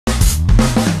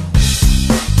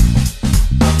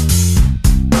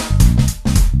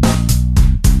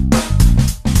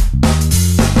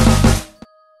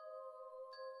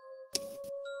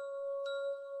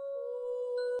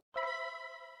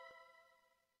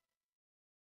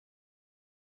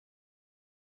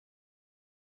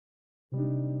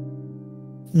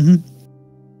Mm-hmm.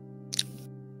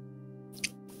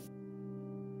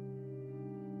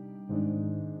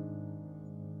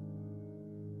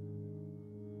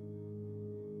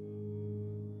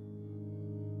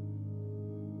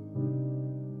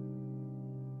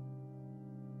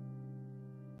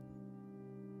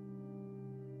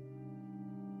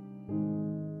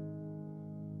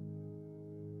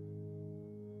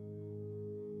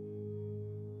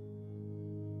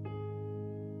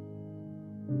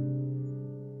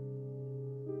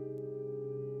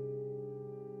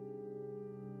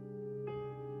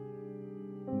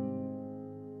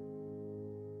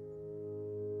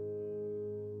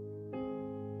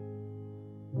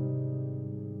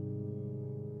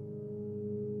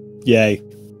 Yay.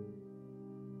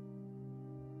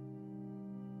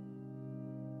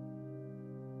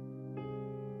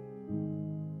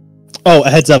 Oh, a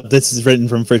heads up, this is written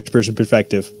from first-person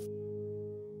perspective.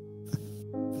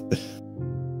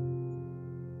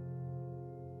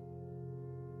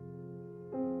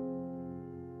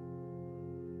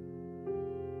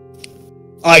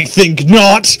 I think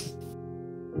not!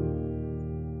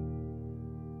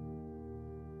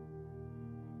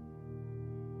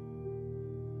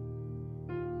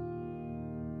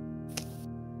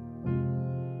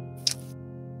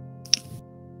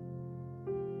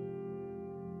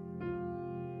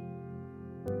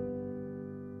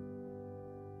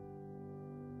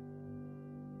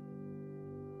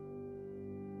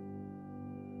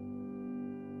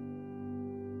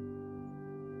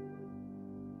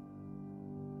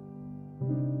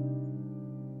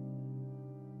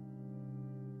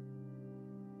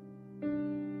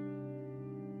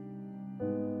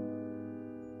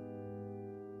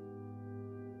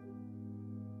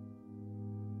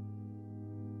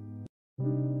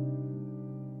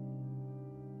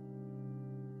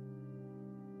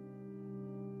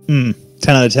 Hmm.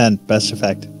 10 out of 10. Best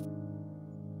effect.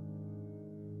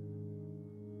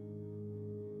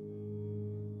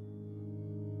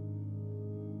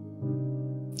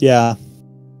 Yeah.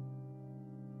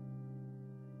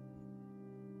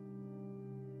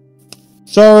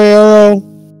 Sorry, Arrow.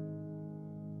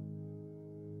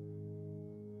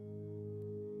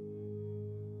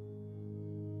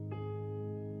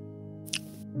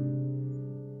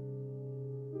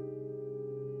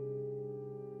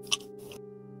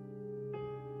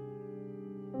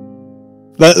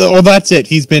 Well, that's it.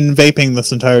 He's been vaping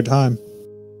this entire time.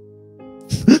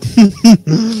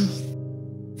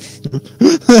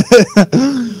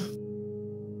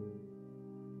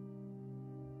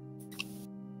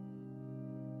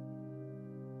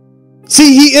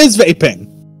 See, he is vaping.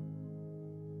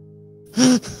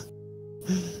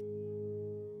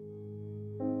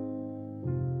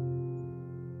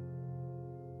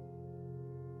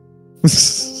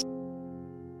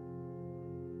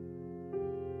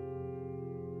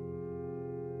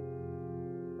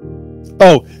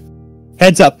 Oh,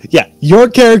 heads up. Yeah, your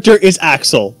character is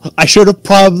Axel. I should have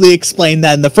probably explained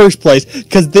that in the first place,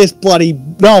 because this bloody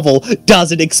novel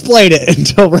doesn't explain it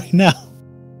until right now.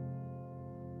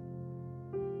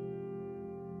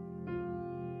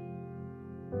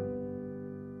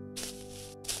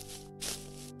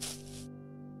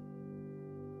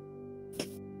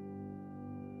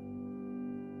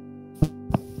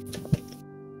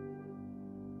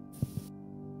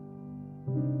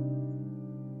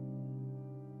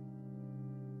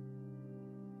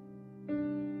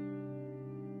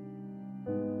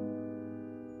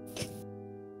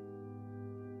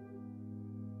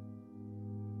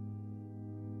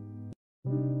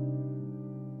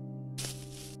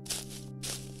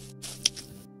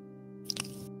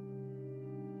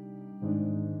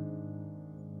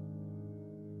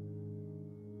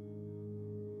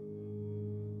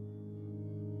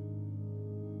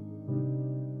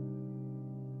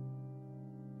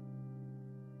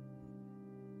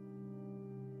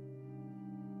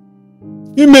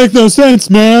 You make no sense,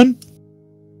 man.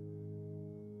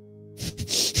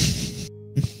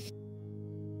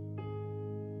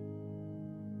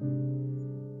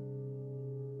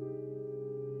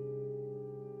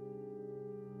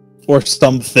 Or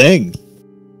something.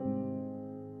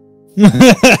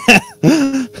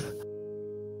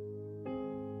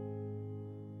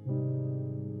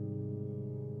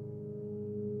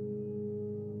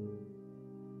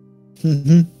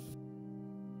 Mm-hmm.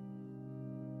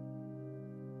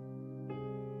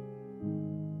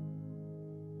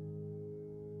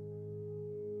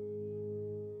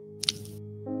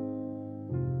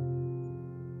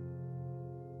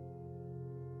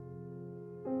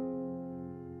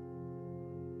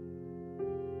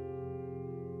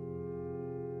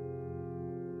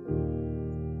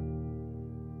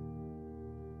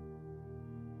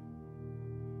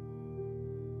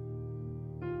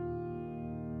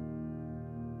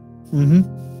 Mm-hmm.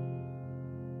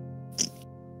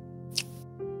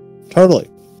 Totally.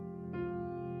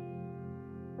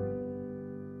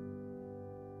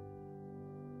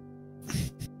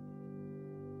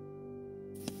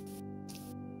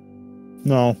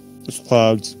 No, it's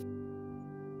clouds.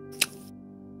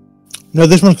 No,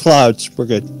 this one's clouds. We're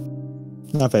good.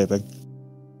 Not vaping.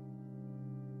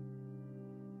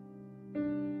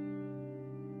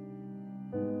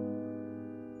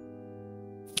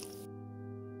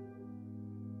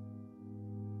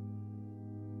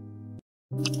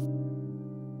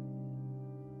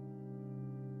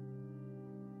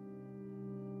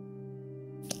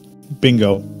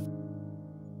 Bingo.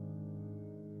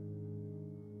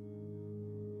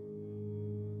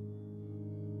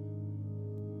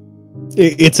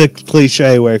 It's a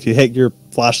cliche where if you hit your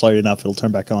flashlight enough, it'll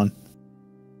turn back on.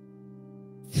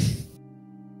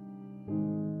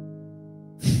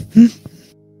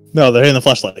 No, they're hitting the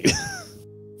flashlight.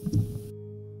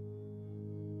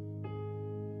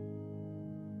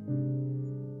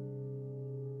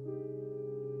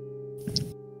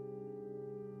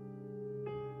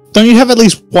 Don't you have at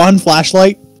least one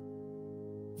flashlight?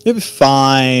 It'll be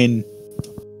fine.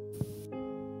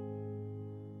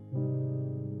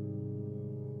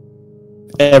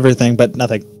 Everything, but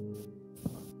nothing.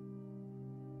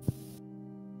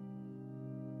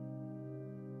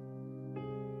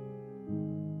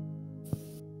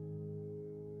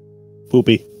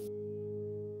 Poopy.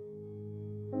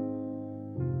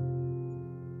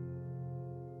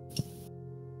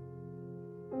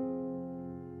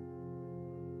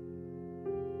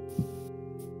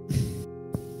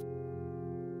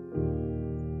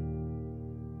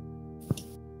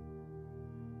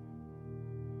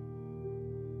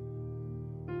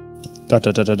 Da,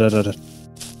 da, da, da, da, da.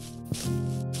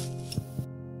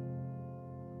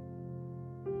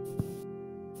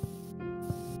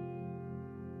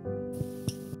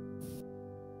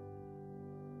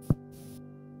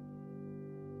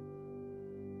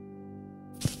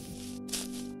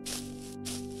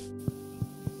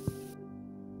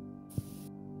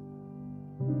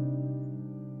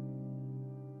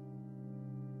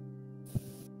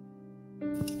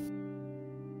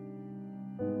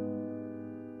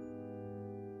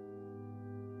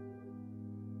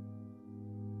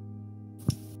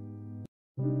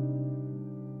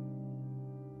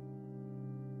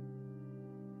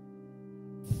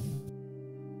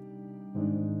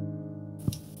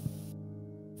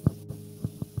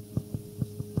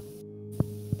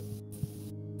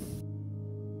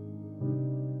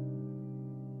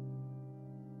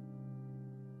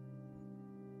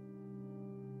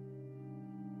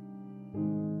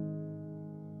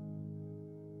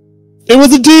 It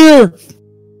was a deer!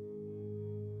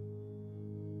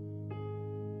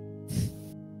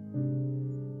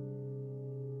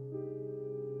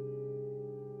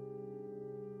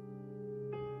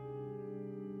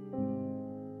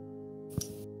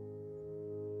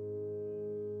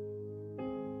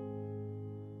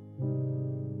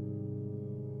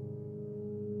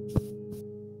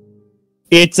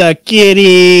 It's a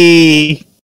kitty!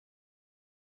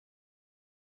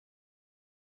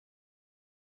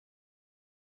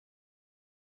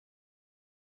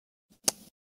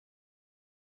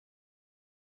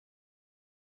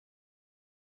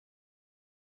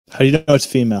 How do you know it's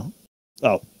female?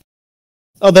 Oh.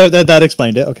 Oh, that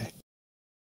explained it. Okay.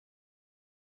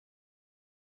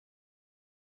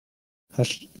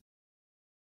 Hush.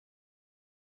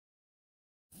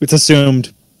 It's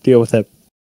assumed. Deal with it.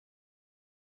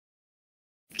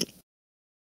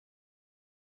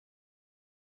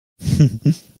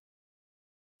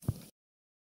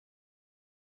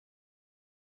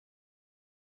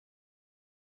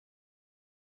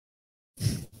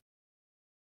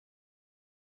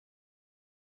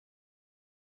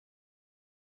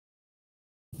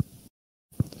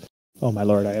 Oh my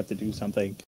lord, I have to do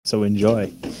something. So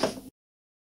enjoy.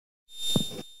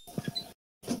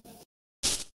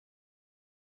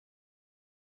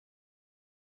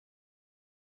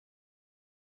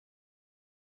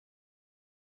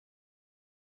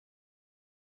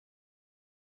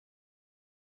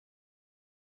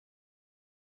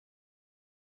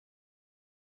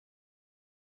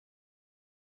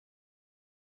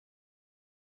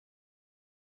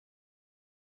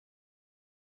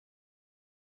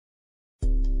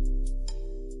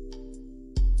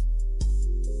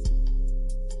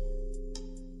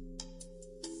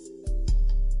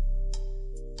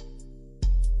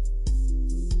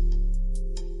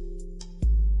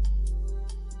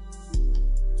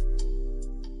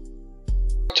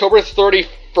 October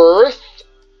 31st?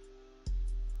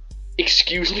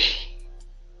 Excuse me?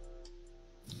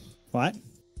 What?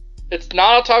 It's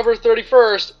not October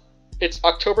 31st. It's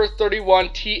October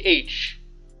 31 TH.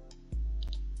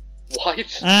 What?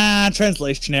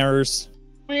 Translation errors.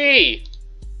 Me.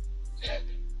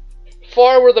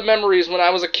 Far were the memories when I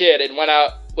was a kid and went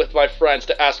out with my friends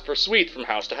to ask for sweets from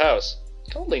house to house.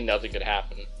 Totally nothing could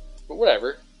happen, but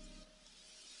whatever.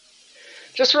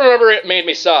 Just remember it made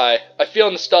me sigh. I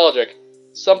feel nostalgic.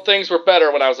 Some things were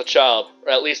better when I was a child,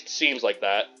 or at least it seems like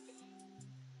that.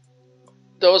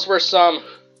 There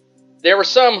were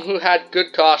some who had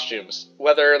good costumes,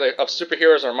 whether they're of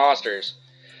superheroes or monsters.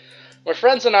 My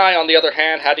friends and I, on the other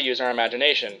hand, had to use our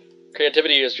imagination.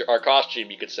 Creativity is our costume,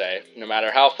 you could say, no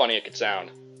matter how funny it could sound.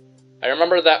 I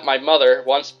remember that my mother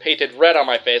once painted red on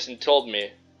my face and told me,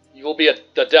 "You will be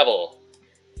the devil."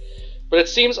 But it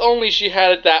seems only she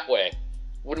had it that way.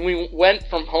 When we went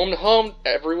from home to home,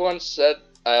 everyone said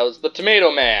I was the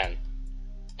Tomato Man.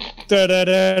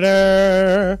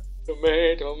 Da-da-da-da.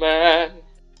 Tomato Man.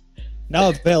 Now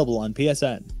available on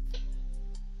PSN.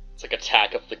 It's like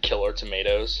Attack of the Killer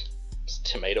Tomatoes. It's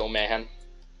Tomato Man.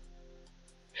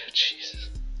 Jesus.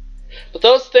 But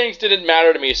those things didn't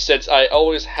matter to me since I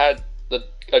always had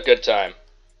a good time.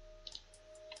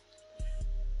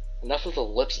 Enough of the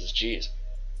ellipses, jeez.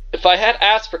 If I had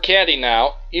asked for candy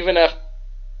now, even if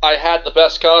I had the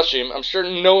best costume, I'm sure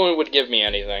no one would give me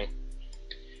anything.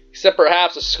 Except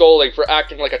perhaps a scolding for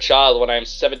acting like a child when I am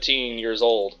 17 years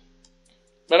old.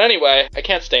 But anyway, I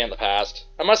can't stay in the past.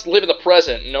 I must live in the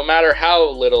present, no matter how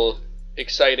little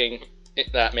exciting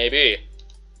that may be.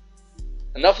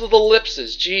 Enough of the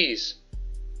ellipses, jeez.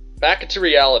 Back into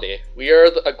reality. We are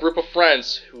a group of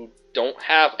friends who don't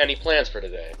have any plans for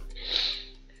today.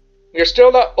 We are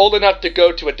still not old enough to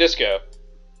go to a disco.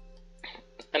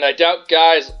 And I doubt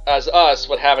guys as us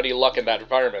would have any luck in that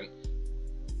environment.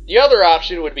 The other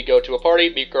option would be go to a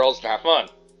party, meet girls, and have fun.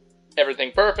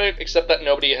 Everything perfect, except that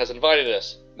nobody has invited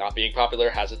us. Not being popular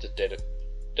has its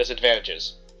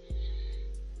disadvantages.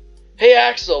 Hey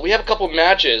Axel, we have a couple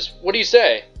matches. What do you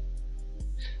say?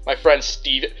 My friend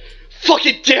Steve...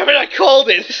 Fucking damn it, I called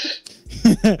it!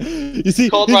 You see,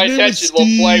 called my attention while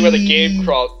playing with a game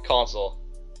console.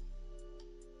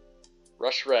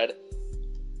 Rush Red.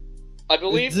 I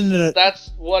believe that's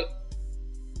what...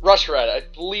 Rush Red, I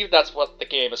believe that's what the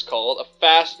game is called. A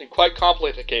fast and quite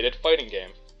complicated fighting game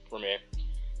for me.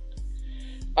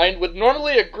 I would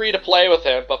normally agree to play with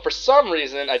him, but for some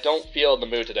reason I don't feel in the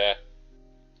mood today.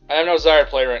 I have no desire to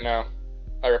play right now.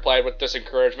 I replied with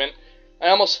disencouragement. I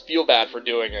almost feel bad for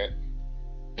doing it.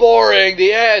 Boring!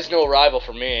 The AI is no rival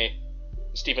for me,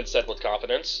 Stephen said with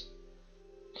confidence.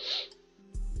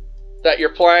 That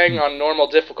you're playing on normal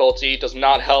difficulty does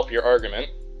not help your argument.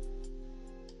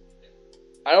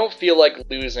 I don't feel like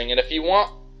losing, and if you want,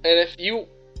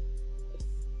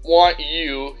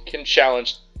 you can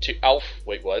challenge to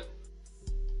Wait, what?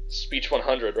 Speech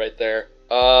 100 right there.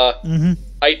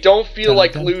 I don't feel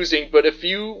like losing, but if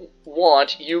you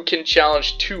want, you can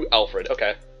challenge to Alfred.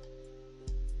 Okay.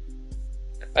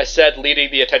 I said,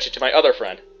 leading the attention to my other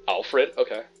friend. Alfred?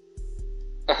 Okay.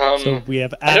 So we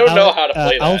have I don't know how to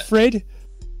play that. Alfred,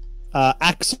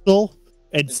 Axel,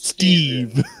 and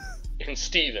Steve. And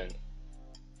Steven.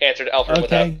 Answered Alfred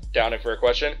without downing for a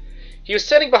question. He was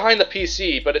sitting behind the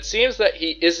PC, but it seems that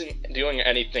he isn't doing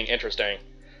anything interesting.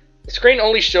 The screen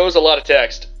only shows a lot of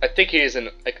text. I think he is in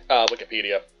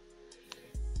Wikipedia.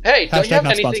 Hey, don't you have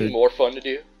anything more fun to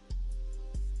do?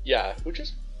 Yeah,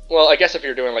 well, I guess if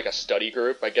you're doing like a study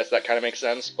group, I guess that kind of makes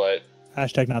sense, but...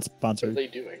 Hashtag not sponsored. What are they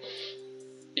doing?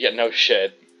 Yeah, no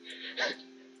shit.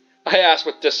 I asked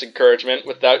with disencouragement,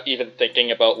 without even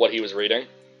thinking about what he was reading.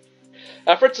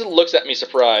 Alfred looks at me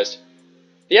surprised.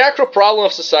 The actual problem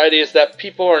of society is that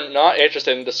people are not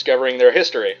interested in discovering their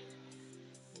history.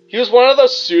 He was one of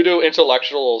those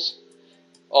pseudo-intellectuals,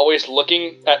 always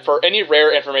looking for any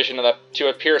rare information to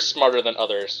appear smarter than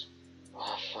others.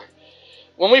 Oh, fuck.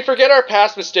 When we forget our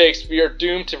past mistakes, we are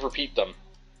doomed to repeat them,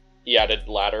 he added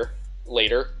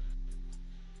later.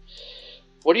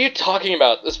 What are you talking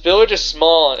about? This village is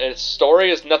small, and its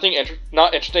story is not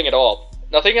interesting at all.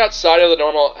 Nothing outside of the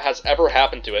normal has ever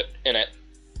happened to it in it.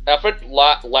 Alfred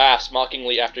laughs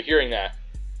mockingly after hearing that.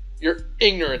 Your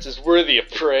ignorance is worthy of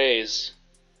praise.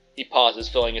 He pauses,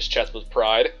 filling his chest with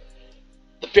pride.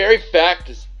 The very fact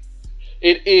is,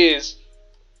 it is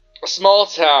a small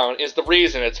town is the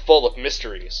reason it's full of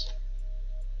mysteries.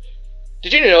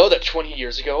 Did you know that 20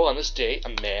 years ago on this day,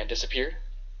 a man disappeared?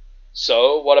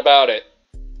 So, what about it?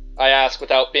 I ask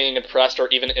without being impressed or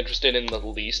even interested in the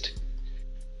least.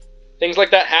 Things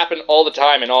like that happen all the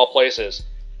time in all places.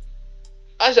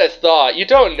 As I thought, you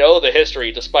don't know the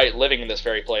history despite living in this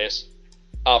very place,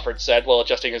 Alfred said while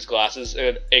adjusting his glasses in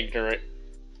an ignorant,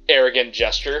 arrogant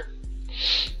gesture.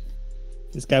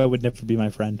 This guy would never be my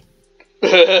friend.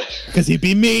 Because he'd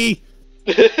be me!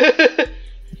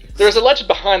 There is a legend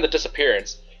behind the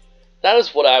disappearance. That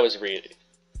is what I was reading.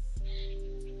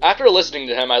 After listening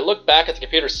to him, I looked back at the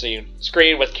computer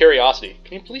screen with curiosity.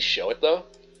 Can you please show it, though?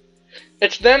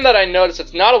 It's then that I noticed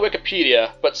it's not a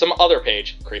Wikipedia, but some other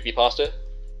page. Creepypasta?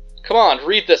 Come on,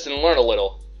 read this and learn a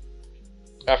little.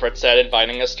 Alfred said,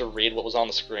 inviting us to read what was on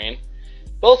the screen.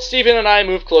 Both Stephen and I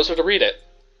moved closer to read it.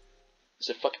 Is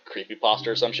it fucking creepypasta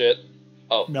or some shit?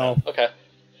 Oh, no. Okay.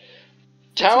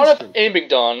 Town of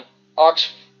Abingdon,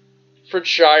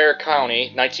 Oxfordshire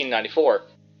County, 1994.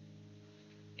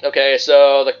 Okay,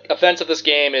 so the offense of this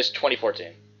game is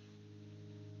 2014.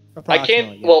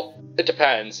 Well, it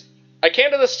depends. I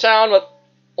came to this town with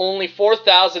only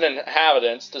 4,000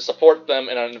 inhabitants to support them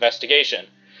in an investigation.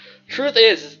 Truth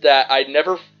is that I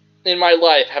never in my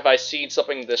life have I seen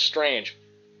something this strange.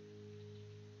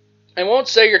 I won't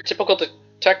say your typical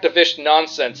detective-ish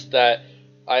nonsense that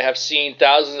I have seen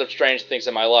thousands of strange things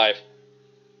in my life.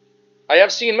 I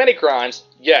have seen many crimes,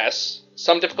 yes,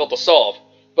 some difficult to solve,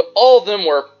 but all of them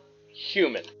were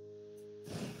human.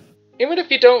 Even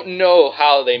if you don't know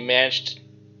how they managed to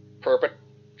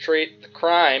perpetrate the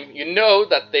crime, you know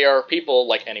that they are people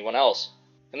like anyone else.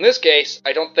 In this case,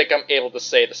 I don't think I'm able to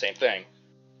say the same thing.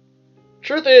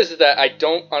 Truth is that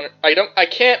I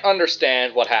can't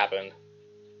understand what happened.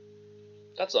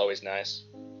 That's always nice.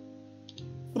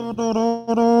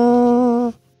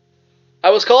 I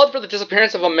was called for the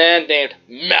disappearance of a man named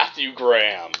Matthew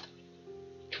Graham.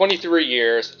 23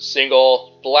 years,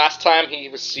 single. The last time he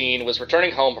was seen was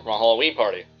returning home from a Halloween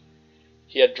party.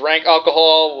 He had drank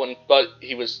alcohol but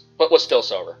was still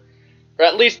sober. Or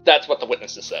at least that's what the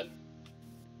witnesses said.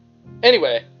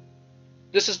 Anyway,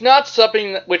 this is not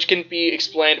something which can be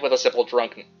explained with a simple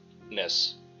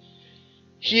drunkenness.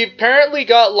 He apparently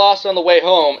got lost on the way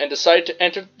home and decided to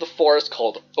enter the forest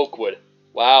called Oakwood.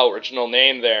 Wow, original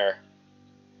name there.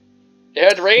 It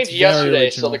had rained yesterday,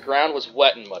 so the ground was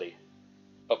wet and muddy.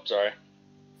 Oh, sorry.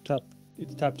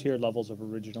 It's top tier levels of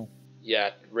original. Yeah,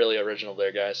 really original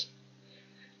there, guys.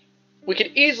 We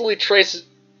could easily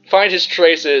find his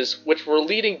traces, which were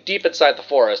leading deep inside the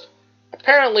forest.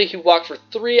 Apparently, he walked for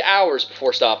 3 hours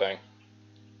before stopping.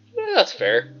 That's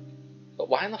fair. But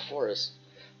why in the forest?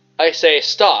 I say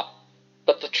stop,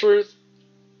 but the truth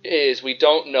is we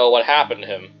don't know what happened to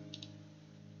him.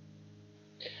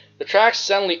 The tracks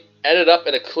suddenly ended up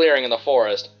in a clearing in the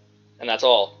forest, and that's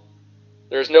all.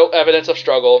 There is no evidence of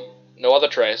struggle, no other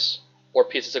trace, or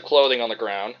pieces of clothing on the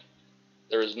ground.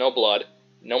 There is no blood,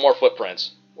 no more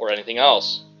footprints, or anything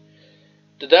else.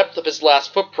 The depth of his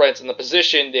last footprints and the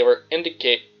position they were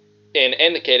indicated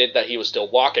that he was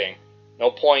still walking. No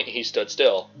point he stood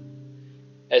still.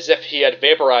 As if he had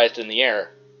vaporized in the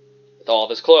air, with all of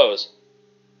his clothes,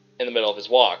 in the middle of his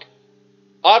walk.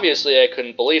 Obviously, I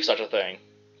couldn't believe such a thing,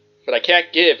 but I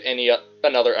can't give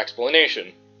another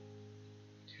explanation.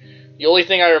 The only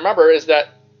thing I remember is that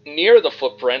near the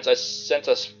footprints I sensed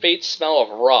a faint smell of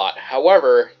rot.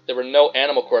 However, there were no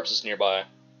animal corpses nearby.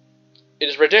 It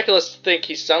is ridiculous to think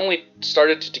he suddenly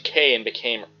started to decay and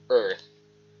became earth.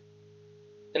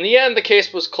 In the end, the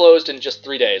case was closed in just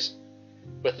 3 days.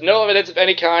 With no evidence of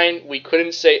any kind, we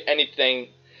couldn't say anything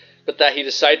but that he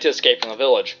decided to escape from the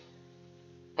village.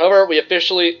 However,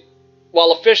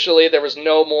 while officially there was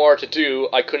no more to do,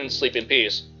 I couldn't sleep in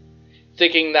peace.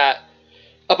 Thinking that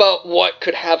about what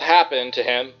could have happened to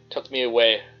him took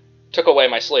away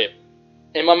my sleep.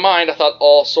 In my mind, I thought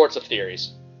all sorts of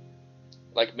theories.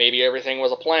 Like maybe everything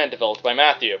was a plan developed by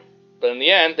Matthew, but in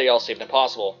the end, they all seemed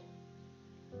impossible.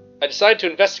 I decided to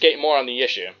investigate more on the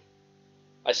issue.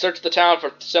 I searched the town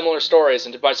for similar stories,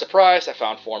 and to my surprise, I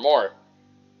found 4 more.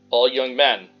 All young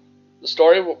men. The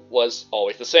story was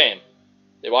always the same.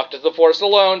 They walked into the forest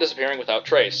alone, disappearing without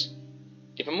trace.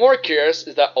 Even more curious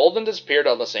is that all of them disappeared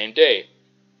on the same day,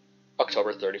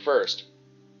 October 31st.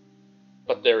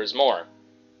 But there is more.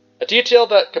 A detail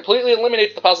that completely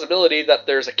eliminates the possibility that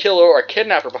there's a killer or a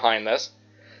kidnapper behind this,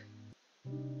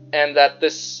 and that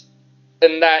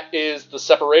is the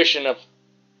separation of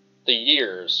the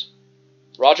years.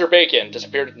 Roger Bacon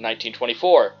disappeared in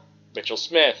 1924. Mitchell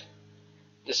Smith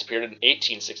disappeared in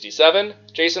 1867.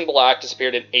 Jason Black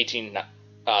disappeared in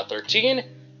 1813.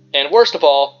 And worst of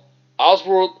all,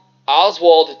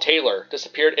 Oswald Taylor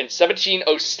disappeared in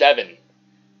 1707.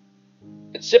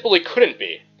 It simply couldn't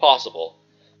be possible.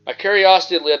 My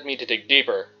curiosity led me to dig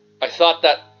deeper. I thought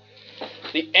that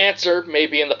the answer may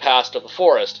be in the past of the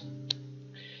forest.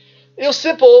 It was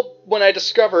simple when I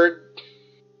discovered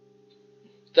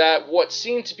that what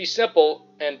seemed to be simple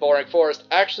and boring forest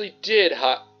actually did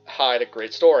hide a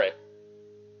great story.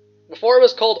 Before it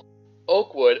was called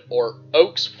Oakwood or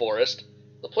Oaks Forest,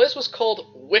 the place was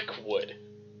called Wickwood.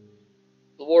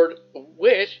 The word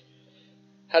witch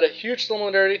had a huge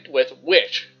similarity with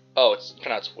witch. Oh, it's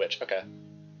pronounced witch, okay.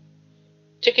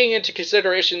 Taking into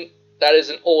consideration that is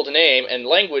an old name and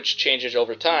language changes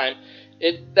over time,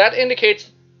 that indicates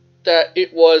that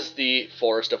it was the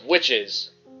Forest of Witches.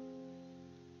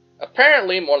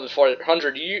 Apparently, more than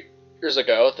 400 years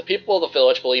ago, the people of the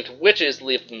village believed witches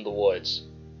lived in the woods.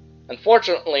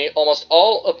 Unfortunately, almost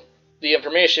all of the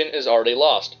information is already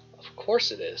lost. Of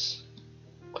course it is.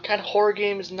 What kind of horror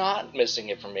game is not missing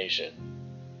information?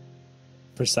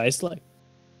 Precisely.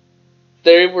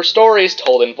 They were stories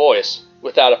told in voice,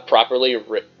 without a properly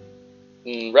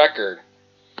written record.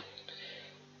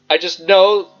 I just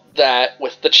know that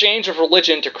with the change of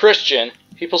religion to Christian,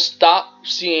 people stopped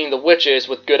seeing the witches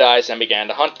with good eyes and began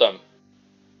to hunt them.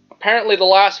 Apparently the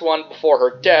last one before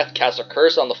her death cast a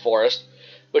curse on the forest,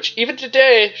 which even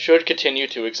today should continue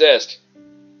to exist.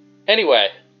 Anyway,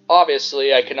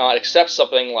 obviously I cannot accept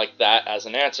something like that as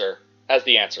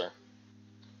the answer.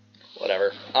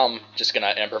 Whatever, I'm just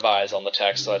gonna improvise on the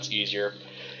text so that's easier.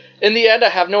 In the end, I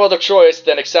have no other choice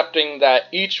than accepting that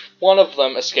each one of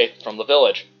them escaped from the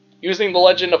village, using the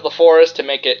legend of the forest to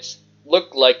make it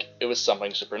look like it was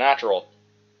something supernatural.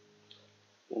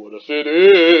 What if it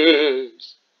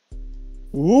is?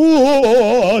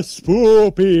 Ooh,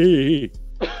 spoopy.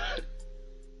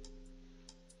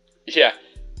 Yeah,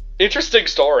 interesting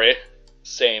story.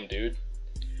 Same, dude.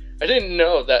 I didn't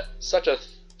know that such a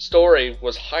story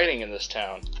was hiding in this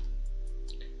town.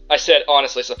 I said,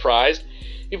 honestly surprised.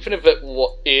 Even if it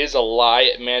is a lie,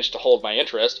 it managed to hold my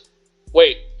interest.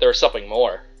 Wait, there's something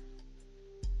more.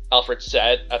 Alfred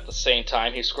said at the same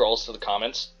time he scrolls to the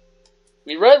comments.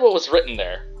 We read what was written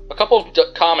there. A couple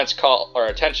of comments caught our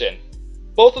attention.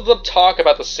 Both of them talk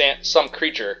about some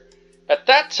creature. At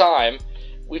that time,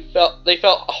 they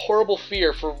felt a horrible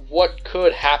fear for what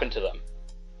could happen to them.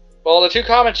 While the two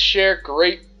comments share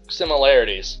great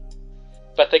similarities,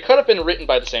 but they could have been written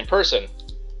by the same person.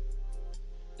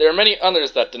 There are many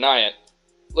others that deny it.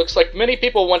 Looks like many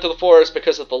people went to the forest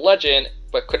because of the legend,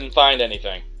 but couldn't find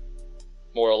anything.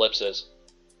 More ellipses.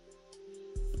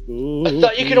 I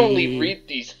thought you could only read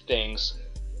these things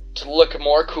to look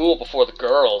more cool before the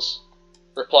girls,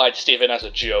 replied Stephen as a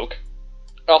joke.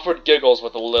 Alfred giggles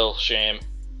with a little shame.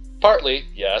 Partly,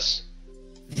 yes.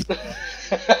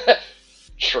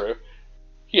 True.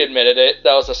 He admitted it.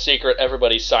 That was a secret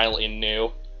everybody silently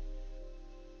knew.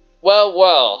 Well,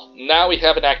 well, now we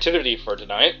have an activity for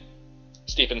tonight,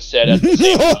 Stephen said at the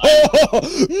same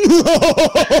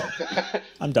time.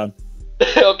 I'm done.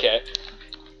 Okay.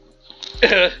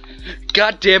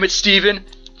 God damn it, Stephen.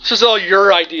 This is all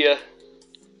your idea.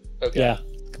 Okay. Yeah.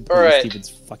 Alright. Stephen's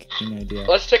fucking idea.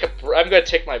 Let's take I'm gonna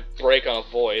take my break on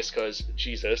voice, because,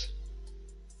 Jesus.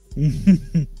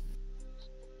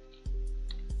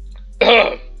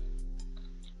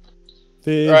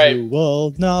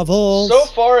 Visual novels. So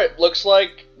far, it looks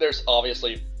like there's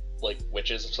obviously, like,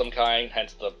 witches of some kind,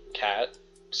 hence the cat,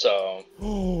 so...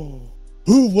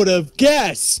 Who would have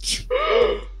guessed?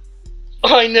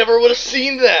 I never would have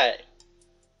seen that!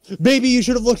 Maybe you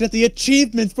should have looked at the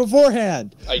achievements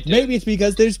beforehand. I did. Maybe it's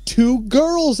because there's 2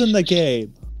 girls in the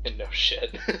game. No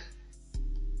shit.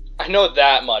 I know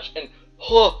that much, and...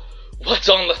 what's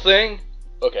on the thing?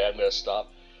 Okay, I'm gonna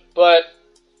stop. But...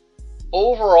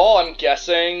 overall, I'm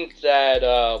guessing that,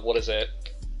 what is it?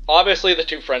 Obviously, the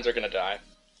 2 friends are gonna die.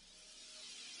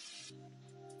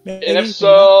 Maybe And if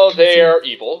so, they are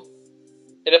evil.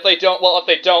 And if they don't, well, if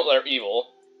they don't, they're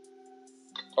evil.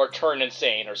 Or turn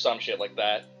insane, or some shit like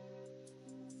that.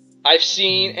 I've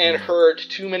seen and heard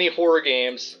too many horror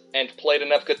games, and played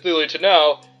enough Cthulhu to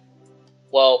know,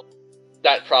 well,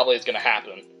 that probably is gonna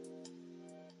happen.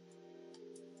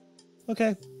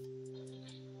 Okay.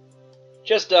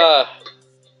 Just,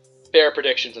 fair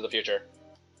predictions of the future.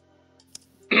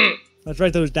 Let's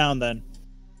write those down then.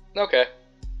 Okay.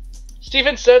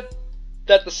 Stephen said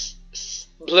that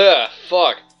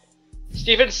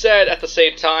Stephen said at the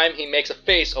same time he makes a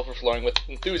face overflowing with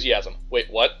enthusiasm. Wait,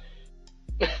 what?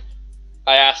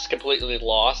 I asked, completely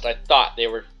lost. I thought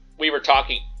we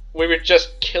were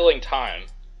just killing time.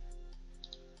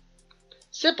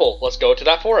 Simple, let's go to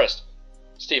that forest,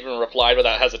 Stephen replied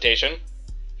without hesitation.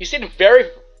 He seemed very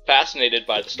fascinated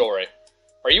by the story.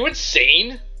 Are you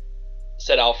insane?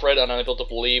 Said Alfred, unable to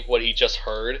believe what he just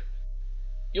heard.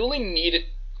 You only needed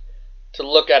to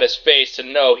look at his face to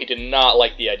know he did not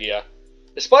like the idea.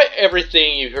 Despite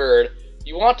everything you heard,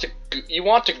 you want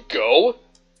to go?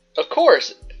 Of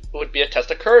course, it would be a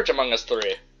test of courage among us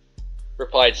 3,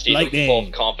 replied Stephen full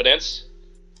of confidence.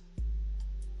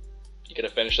 You gonna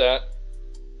finish that?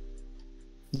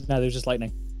 No, there's just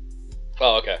lightning.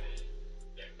 Oh, okay.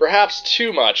 Perhaps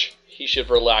too much. He should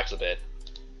relax a bit.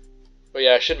 But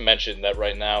yeah, I should mention that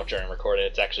right now, during recording,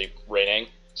 it's actually raining,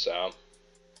 so...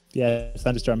 Yeah,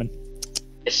 thunderstorming.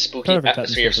 It's spooky Perfect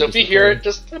atmosphere, so if you hear it,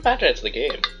 just imagine it's the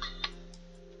game.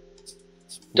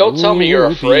 Don't tell me you're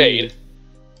afraid.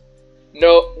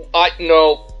 No,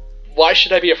 why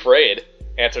should I be afraid?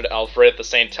 Answered Alfred at the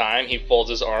same time. He folds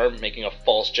his arm, making a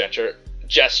false gesture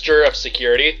of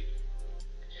security.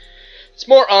 It's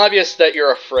more obvious that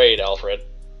you're afraid, Alfred.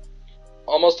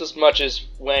 Almost as much as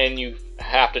when you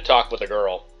have to talk with a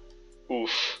girl.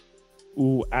 Oof.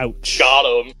 Ooh, ouch.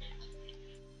 Got him.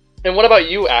 And what about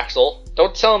you, Axel?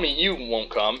 Don't tell me you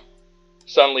won't come.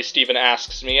 Suddenly Stephen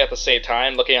asks me at the same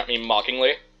time, looking at me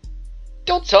mockingly.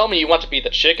 Don't tell me you want to be the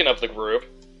chicken of the group.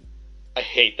 I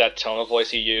hate that tone of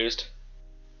voice he used.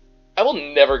 I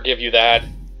will never give you that,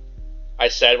 I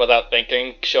said without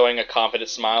thinking, showing a confident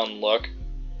smile and look.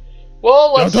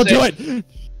 Well, don't do it!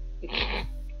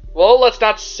 Well, let's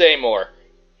not say more.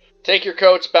 Take your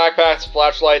coats, backpacks,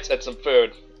 flashlights, and some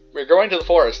food. We're going to the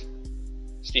forest,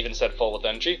 Stephen said full of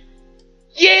energy.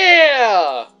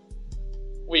 Yeah!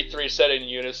 We three said in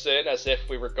unison, as if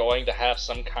we were going to have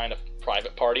some kind of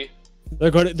private party.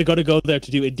 They're going to go there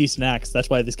to do indecent acts. That's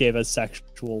why this gave us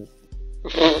sexual.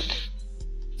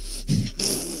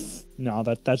 No,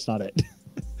 that's not it.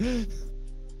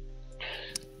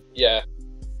 Yeah.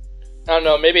 I don't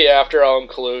know, maybe after I'll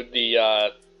include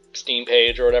the Steam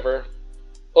page or whatever.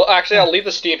 Well, actually, I'll leave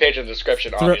the Steam page in the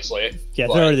description, obviously. Yeah,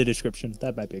 throw it in the description.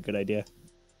 That might be a good idea.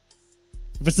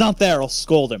 If it's not there, I'll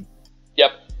scold him.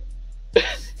 Yep.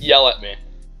 Yell at me.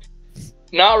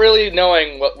 Not really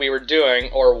knowing what we were doing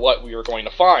or what we were going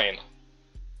to find.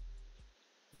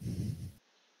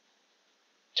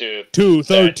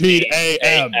 2:13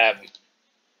 a.m.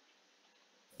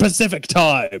 Pacific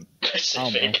time.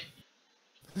 Pacific.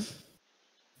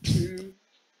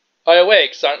 I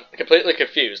awake, completely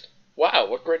confused. Wow,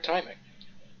 what great timing.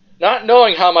 Not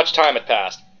knowing how much time had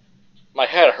passed. My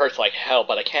head hurts like hell,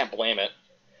 but I can't blame it.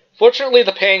 Fortunately,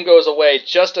 the pain goes away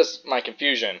just as my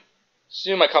confusion.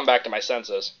 Soon I come back to my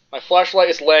senses. My flashlight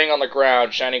is laying on the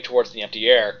ground, shining towards the empty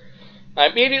air. I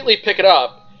immediately pick it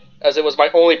up, as it was my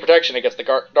only protection against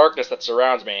the darkness that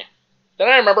surrounds me. Then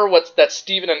I remember that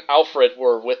Stephen and Alfred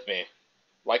were with me.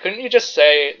 Why couldn't you just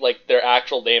say, like, their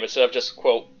actual name instead of just,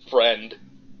 quote, friend?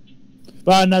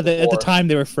 Well, no, at the time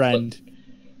they were friend.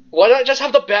 Why not just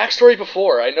have the backstory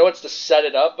before? I know it's to set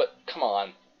it up, but come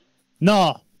on.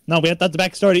 No, we have to have the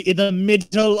backstory in the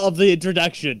middle of the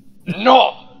introduction.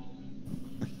 No!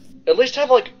 At least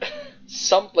have, like,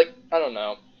 I don't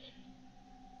know.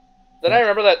 Then I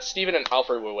remember that Stephen and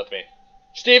Alfred were with me.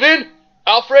 Stephen?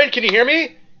 Alfred, can you hear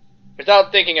me?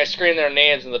 Without thinking, I screamed their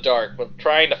names in the dark,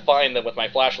 trying to find them with my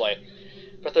flashlight.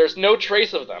 But there's no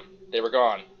trace of them. They were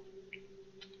gone.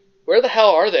 Where the hell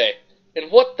are they?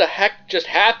 And what the heck just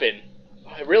happened?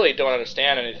 I really don't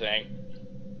understand anything.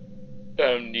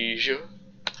 Amnesia?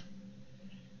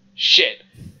 Shit.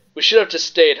 We should have just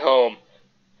stayed home.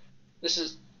 This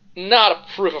is not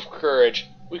a proof of courage.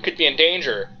 We could be in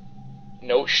danger.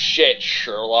 No shit,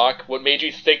 Sherlock. What made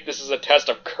you think this is a test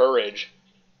of courage?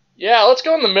 Yeah, let's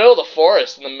go in the middle of the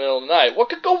forest in the middle of the night. What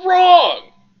could go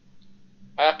wrong?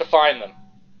 I have to find them.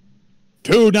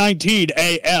 2:19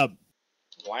 a.m.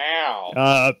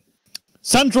 Wow.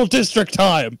 Central District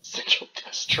time. Central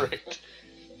District.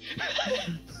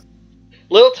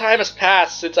 Little time has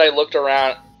passed since I looked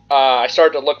around. I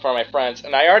started to look for my friends,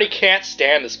 and I already can't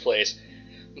stand this place.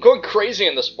 I'm going crazy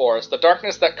in this forest. The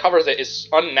darkness that covers it is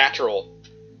unnatural.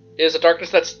 It is a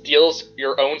darkness that steals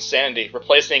your own sanity,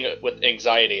 replacing it with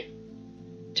anxiety.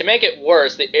 To make it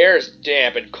worse, the air is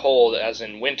damp and cold as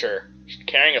in winter,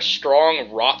 carrying a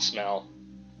strong rot smell.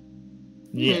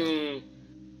 Yeah.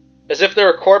 As if there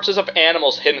were corpses of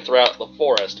animals hidden throughout the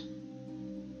forest.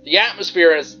 The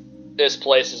atmosphere in this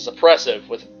place is oppressive.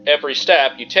 With every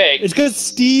step you take... It's because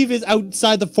Steve is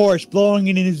outside the forest blowing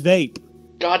it in his vape.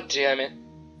 God damn it.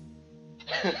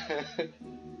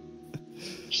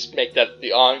 Just make that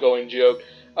the ongoing joke.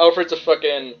 Alfred's a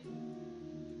fucking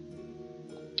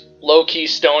low-key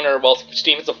stoner while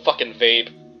Steven's a fucking vape.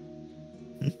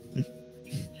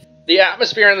 The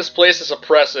atmosphere in this place is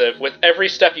oppressive. With every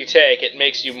step you take, it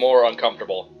makes you more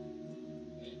uncomfortable.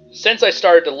 Since I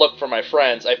started to look for my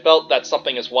friends, I felt that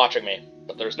something is watching me,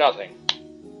 but there's nothing.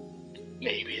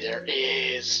 Maybe there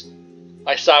is.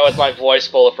 I sigh with my voice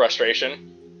full of frustration.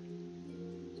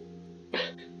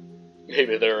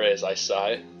 Maybe there is, I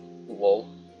sigh. Whoa.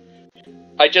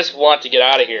 I just want to get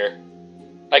out of here.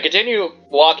 I continue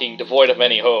walking, devoid of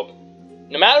any hope.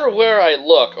 No matter where I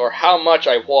look or how much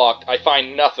I walked, I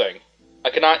find nothing. I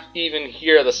cannot even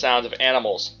hear the sounds of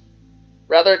animals.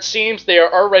 Rather, it seems they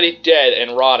are already dead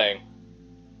and rotting.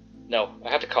 No, I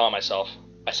have to calm myself,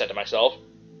 I said to myself.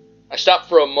 I stopped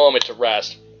for a moment to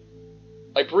rest.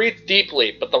 I breathed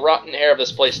deeply, but the rotten air of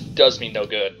this place does me no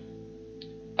good.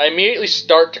 Immediately I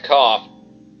start to cough,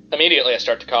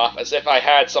 as if I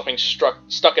had something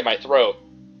stuck in my throat.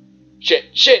 Shit!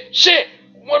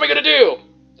 What am I gonna do?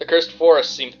 The cursed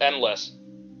forest seemed endless.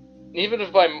 Even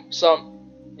if by some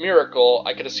miracle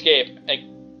I could escape,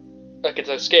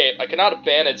 I cannot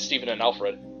abandon Stephen and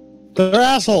Alfred. They're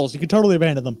assholes. You can totally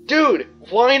abandon them. Dude,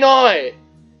 why not?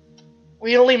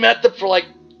 We only met them for like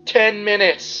 10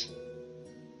 minutes.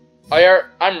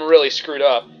 I'm really screwed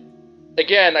up.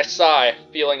 Again, I sigh,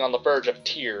 feeling on the verge of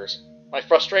tears. My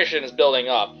frustration is building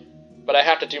up, but I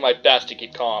have to do my best to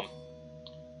keep calm.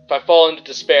 If I fall into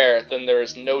despair, then there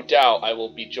is no doubt I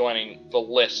will be joining the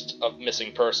list of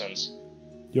missing persons.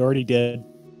 You already did.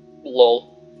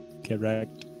 Lol.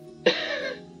 Correct.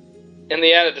 In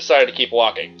the end, I decided to keep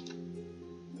walking.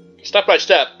 Step by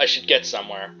step, I should get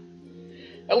somewhere.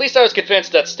 At least I was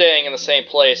convinced that staying in the same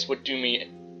place would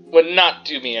not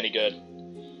do me any good.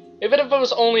 Even if it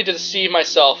was only to deceive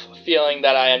myself, feeling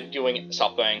that I am doing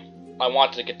something, I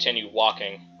wanted to continue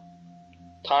walking.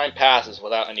 Time passes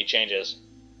without any changes.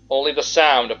 Only the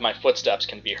sound of my footsteps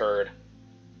can be heard.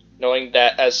 Knowing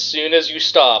that as soon as you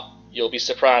stop, you'll be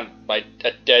surrounded by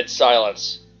a dead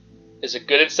silence is a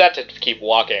good incentive to keep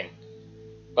walking.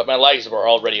 But my legs were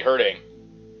already hurting.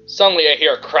 Suddenly I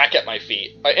hear a crack at my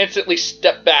feet. I instantly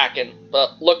step back and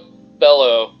look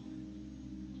below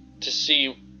to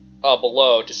see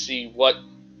what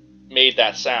made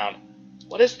that sound.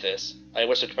 What is this? I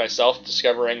whispered to myself,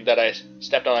 discovering that I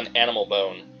stepped on an animal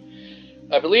bone.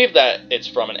 I believe that it's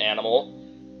from an animal,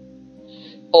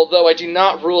 although I do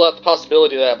not rule out the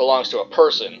possibility that it belongs to a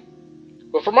person.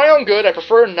 But for my own good, I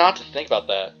prefer not to think about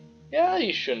that. Yeah,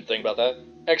 you shouldn't think about that.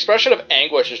 An expression of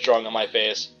anguish is drawing on my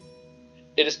face.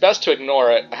 It is best to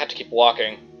ignore it. I have to keep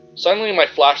walking. Suddenly my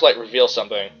flashlight reveals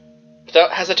something.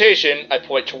 Without hesitation, I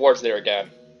point towards there again.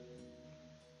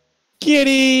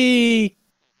 Kitty!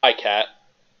 Hi, cat.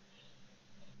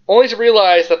 Only to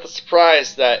realize that the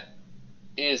surprise that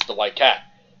is the white cat.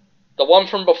 The one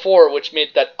from before which made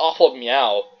that awful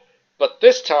meow. But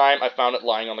this time I found it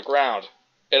lying on the ground.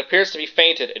 It appears to be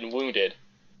fainted and wounded.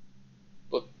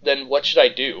 But then what should I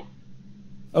do?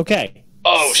 Okay.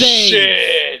 Oh, save.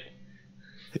 Shit!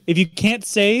 If you can't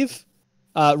save,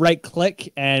 right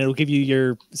click and it'll give you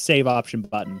your save option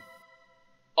button.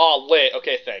 Oh, lit.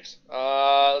 Okay, thanks.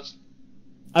 I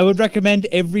would recommend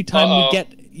every time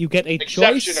you get a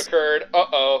Exception choice. occurred.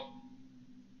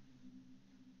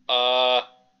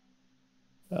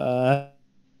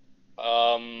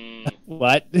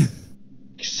 What?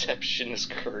 Exception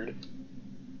occurred.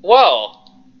 Well.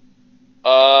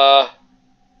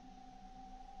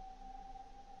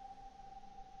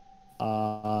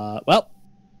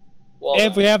 Well,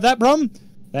 if we have that problem,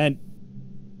 then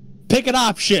pick an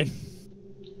option.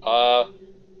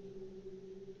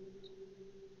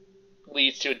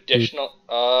 Leads to additional,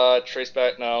 trace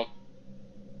back, no.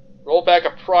 Roll back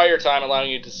a prior time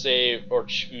allowing you to save or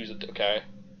choose it, okay.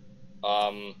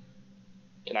 Can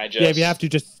I just... Yeah, if you have to,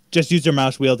 just use your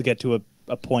mouse wheel to get to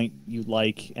a point you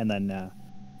like, and then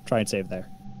try and save there.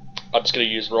 I'm just gonna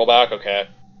use rollback, okay.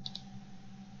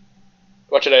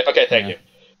 What should I... Okay, thank you.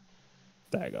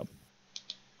 There you go.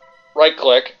 Right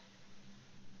click.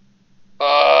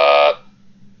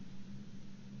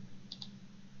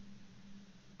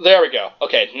 There we go.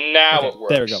 Okay, now it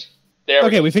works. There we go. There we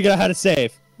go. We figured out how to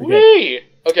save. Whee!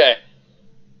 Okay.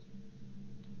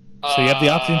 So you have the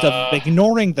options of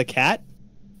ignoring the cat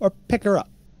or pick her up.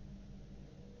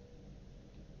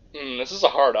 This is a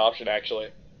hard option,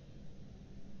 actually.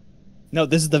 No,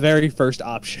 this is the very first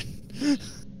option.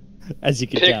 As you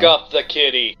can tell. Pick up the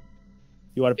kitty.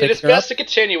 You want to pick her up? It is best to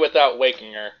continue without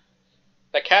waking her.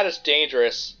 That cat is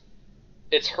dangerous.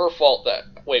 It's her fault that...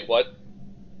 Wait, what?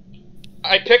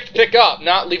 I picked pick up,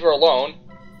 not leave her alone.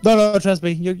 No, trust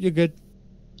me. You're good.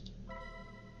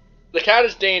 The cat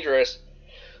is dangerous.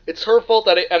 It's her fault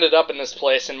that it ended up in this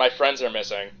place and my friends are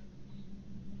missing.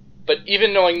 But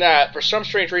even knowing that, for some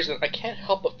strange reason, I can't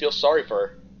help but feel sorry for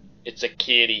her. It's a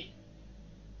kitty.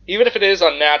 Even if it is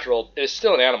unnatural, it is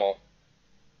still an animal.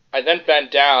 I then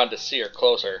bend down to see her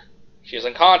closer. She is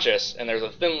unconscious, and there's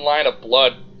a thin line of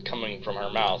blood coming from her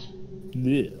mouth.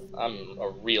 Yeah. I'm a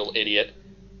real idiot.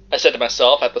 I said to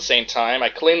myself at the same time. I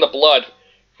cleaned the blood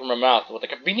from her mouth with a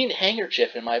convenient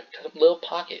handkerchief in my little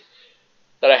pocket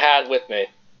that I had with me.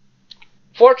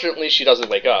 Fortunately, she doesn't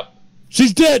wake up.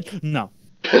 She's dead! No.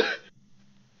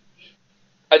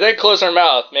 I then close her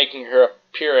mouth, making her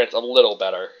appearance a little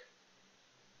better.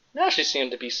 Now she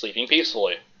seemed to be sleeping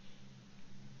peacefully.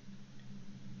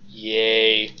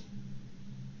 Yay.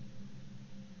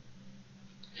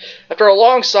 After a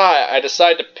long sigh, I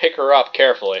decided to pick her up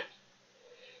carefully.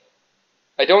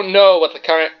 I don't know what the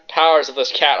current powers of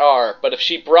this cat are, but if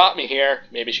she brought me here,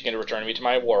 maybe she can return me to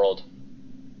my world.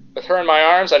 With her in my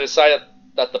arms, I decided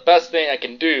that the best thing I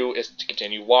can do is to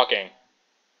continue walking.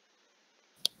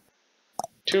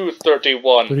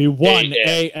 2:31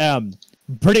 a.m.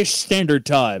 British Standard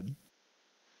Time.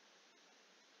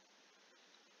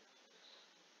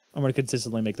 I'm going to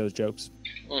consistently make those jokes.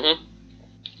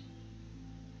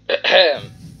 Again,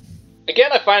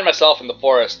 I find myself in the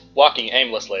forest, walking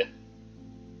aimlessly.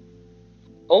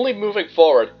 Only moving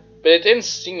forward, but it didn't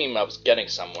seem I was getting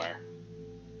somewhere.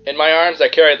 In my arms, I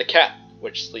carry the cat,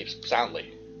 which sleeps soundly.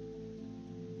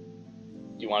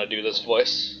 Do you want to do this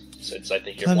voice? Since I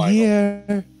think you're Come blind.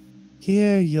 here.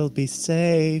 Here, you'll be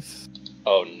safe.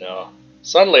 Oh no.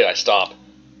 Suddenly I stop.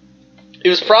 It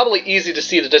was probably easy to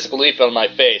see the disbelief on my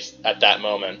face at that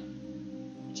moment.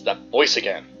 It's that voice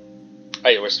again.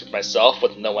 I whispered myself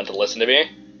with no one to listen to me.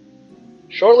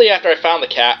 Shortly after I found the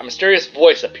cat, a mysterious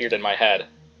voice appeared in my head.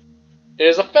 It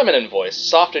is a feminine voice,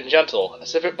 soft and gentle,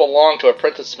 as if it belonged to a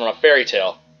princess from a fairy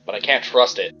tale, but I can't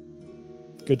trust it.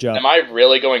 Good job. Am I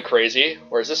really going crazy,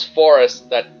 or is this forest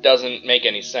that doesn't make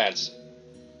any sense?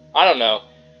 I don't know,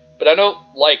 but I don't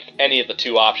like any of the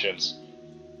two options.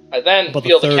 I then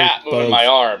feel the cat move in my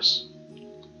arms.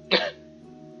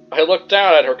 I look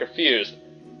down at her confused,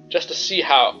 just to see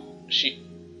how she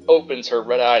opens her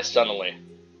red eyes suddenly.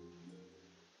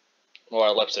 More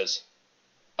ellipses.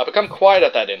 I become quiet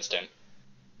at that instant.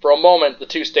 For a moment, the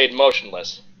two stayed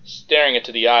motionless, staring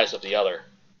into the eyes of the other.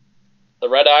 The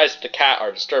red eyes of the cat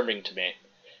are disturbing to me,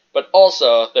 but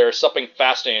also there is something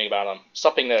fascinating about them,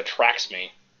 something that attracts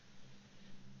me.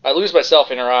 I lose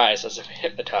myself in her eyes as if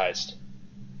hypnotized,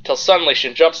 until suddenly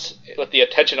she jumps with the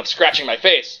intention of scratching my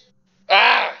face.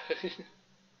 Ah!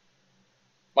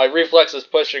 My reflex is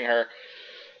pushing her.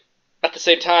 At the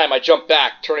same time, I jump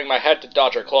back, turning my head to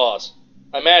dodge her claws.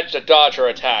 I managed to dodge her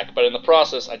attack, but in the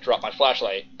process, I dropped my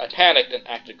flashlight. I panicked and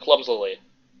acted clumsily.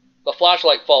 The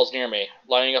flashlight falls near me,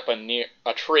 lighting up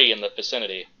a tree in the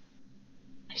vicinity.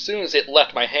 As soon as it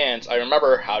left my hands, I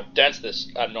remember how dense this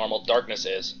abnormal darkness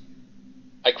is.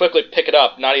 I quickly pick it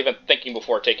up, not even thinking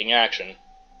before taking action.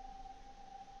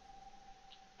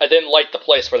 I then light the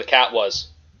place where the cat was.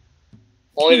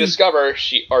 Only to discover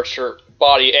she arched her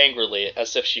body angrily,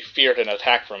 as if she feared an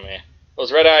attack from me.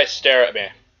 Those red eyes stare at me,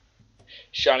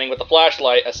 shining with the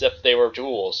flashlight as if they were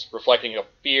jewels, reflecting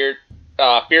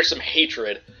a fearsome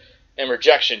hatred and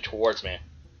rejection towards me.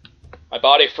 My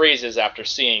body freezes after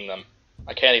seeing them.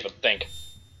 I can't even think.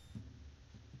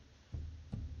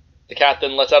 The cat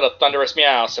then lets out a thunderous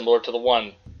meow similar to the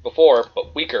one before,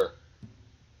 but weaker,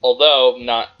 although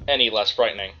not any less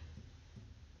frightening.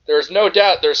 There is no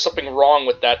doubt there is something wrong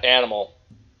with that animal.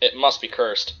 It must be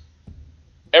cursed.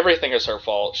 Everything is her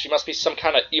fault. She must be some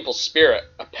kind of evil spirit,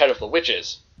 a pet of the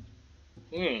witches.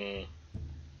 I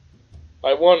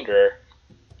wonder.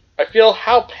 I feel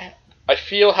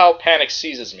how panic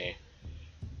seizes me.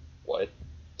 What?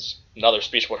 Another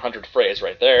Speech 100 phrase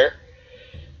right there.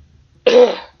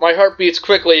 My heart beats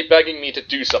quickly, begging me to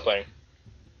do something.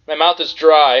 My mouth is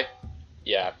dry.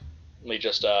 Yeah, let me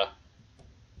just,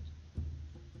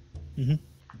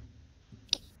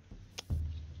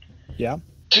 Yeah?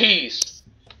 Jeez!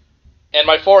 And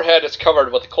my forehead is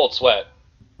covered with cold sweat.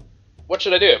 What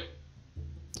should I do?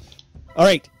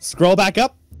 Alright, scroll back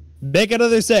up. Make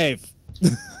another save.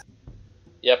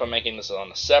 Yep, I'm making this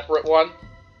on a separate one.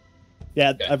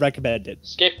 Yeah, Okay. I recommend it.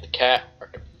 Escape the cat or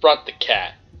confront the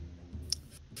cat.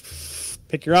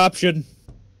 Pick your option.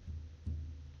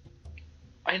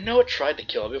 I know it tried to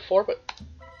kill me before, but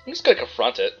I'm just gonna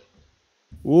confront it.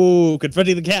 Ooh,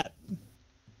 confronting the cat.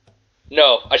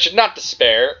 No, I should not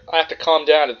despair. I have to calm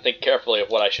down and think carefully of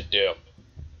what I should do.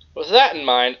 With that in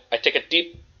mind, I take a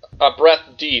deep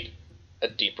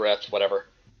breath, whatever,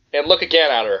 and look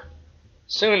again at her.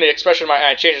 Soon the expression in my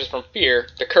eye changes from fear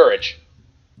to courage.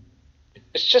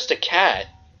 It's just a cat.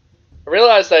 I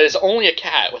realize that it's only a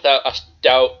cat, without a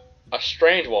doubt a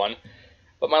strange one,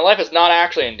 but my life is not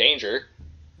actually in danger.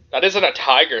 That isn't a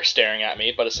tiger staring at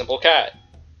me, but a simple cat.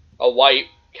 A white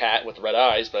cat with red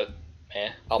eyes, but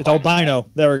it's albino.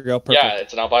 There we go. Perfect. Yeah,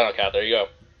 it's an albino cat. There you go.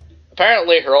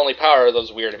 Apparently, her only power are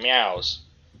those weird meows.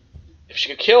 If she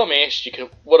could kill me, she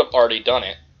would have already done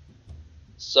it.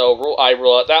 So I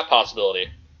rule out that possibility.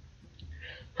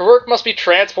 Her work must be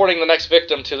transporting the next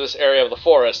victim to this area of the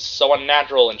forest, so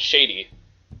unnatural and shady.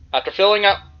 After filling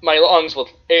up my lungs with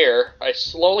air, I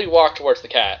slowly walk towards the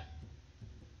cat.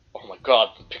 Oh my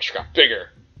god, the picture got bigger.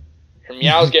 Her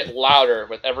meows get louder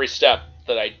with every step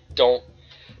but I don't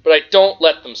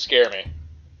let them scare me.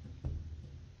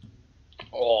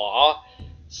 Aww.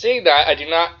 Seeing that, I do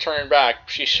not turn back.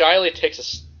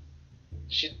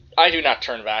 I do not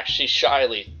turn back. She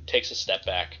shyly takes a step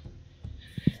back.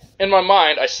 In my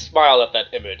mind, I smile at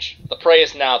that image. The prey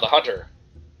is now the hunter.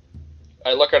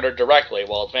 I look at her directly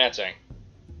while advancing.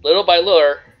 Little by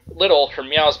little, her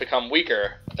meows become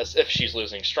weaker, as if she's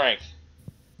losing strength.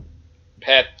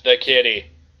 Pet the kitty.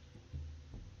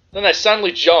 Then I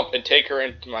suddenly jump and take her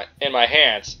in my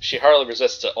hands. She hardly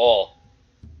resists at all.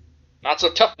 Not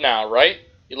so tough now, right?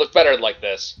 You look better like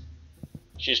this.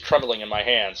 She's trembling in my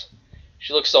hands.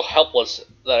 She looks so helpless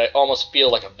that I almost feel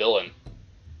like a villain.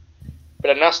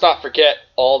 But I must not forget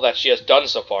all that she has done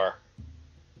so far.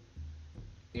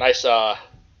 Nice,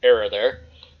 error there.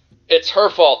 It's her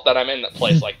fault that I'm in a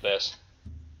place like this.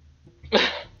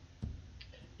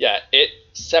 Yeah,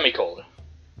 semicolon.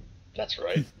 That's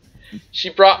right. She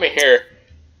brought me here,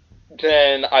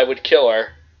 then I would kill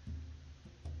her.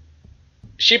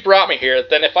 She brought me here,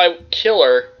 then if I kill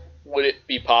her, would it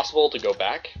be possible to go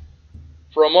back?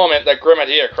 For a moment, that grim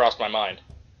idea crossed my mind.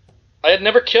 I had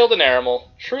never killed an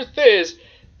animal. Truth is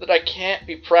that I can't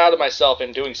be proud of myself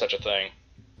in doing such a thing.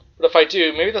 But if I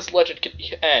do, maybe this legend could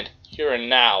end here and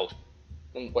now.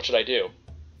 Then what should I do?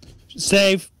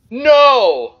 Save.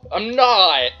 No! I'm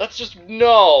not! That's just...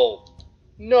 No!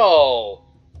 No!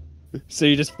 So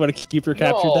you just want to keep her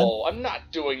captured then? No, I'm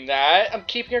not doing that. I'm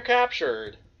keeping her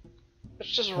captured. That's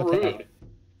just rude. Okay.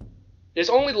 It is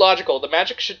only logical. The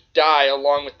magic should die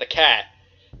along with the cat.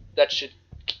 That should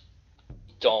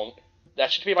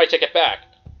be my ticket back.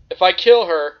 If I kill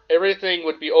her, everything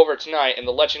would be over tonight and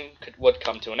the legend would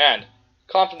come to an end.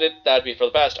 Confident that would be for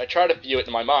the best, I try to view it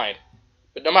in my mind.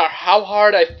 But no matter how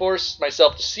hard I force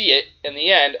myself to see it, in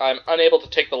the end, I'm unable to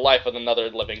take the life of another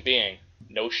living being.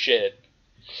 No shit.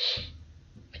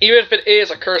 Even if it is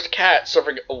a cursed cat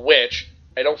serving a witch,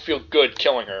 I don't feel good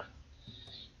killing her.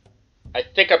 I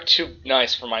think I'm too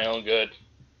nice for my own good.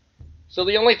 So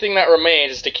the only thing that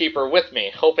remains is to keep her with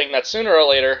me, hoping that sooner or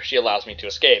later she allows me to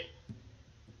escape.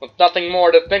 With nothing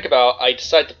more to think about, I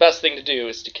decide the best thing to do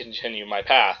is to continue my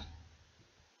path.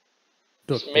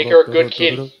 Just make her a good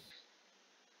kitty.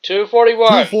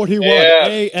 2:41 2:41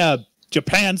 a.m.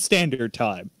 Japan Standard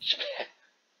Time.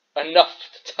 Enough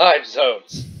time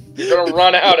zones. You're gonna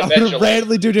run out eventually. I'm gonna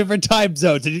randomly do different time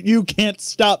zones, and you can't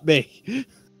stop me.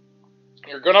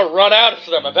 You're gonna run out of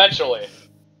them eventually.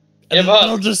 Give up.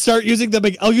 I'll just start using them.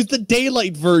 I'll use the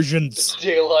daylight versions.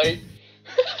 Daylight.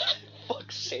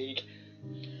 Fuck's sake.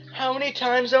 How many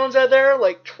time zones are there?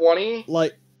 Like 20?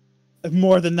 Like,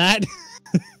 more than that.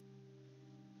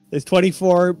 There's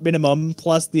 24 minimum,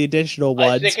 plus the additional ones.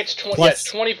 I think it's 20. Plus, yeah,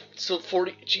 it's 20, so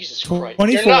 40. Jesus Christ. 24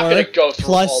 You're not gonna go through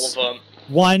plus all of them.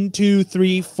 1, 2,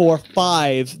 3, 4,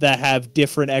 5 that have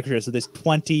different extras. So there's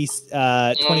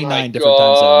 29 different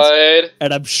time zones.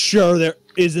 And I'm sure there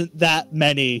isn't that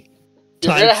many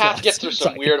You're time gonna slots. have to get through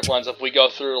some weird ones if we go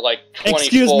through like 24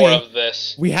 Excuse me, of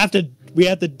this. We have to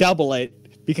double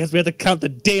it because we have to count the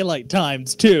daylight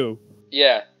times too.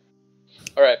 Yeah.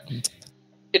 Alright.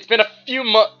 It's been a few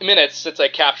minutes since I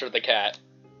captured the cat.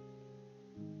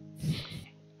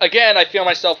 Again, I feel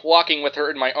myself walking with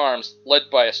her in my arms, led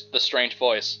by the strange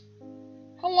voice.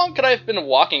 How long could I have been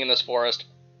walking in this forest?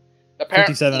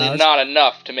 Apparently 57 hours. Not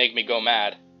enough to make me go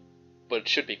mad. But it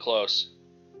should be close.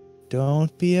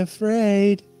 Don't be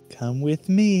afraid. Come with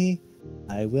me.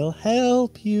 I will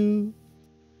help you.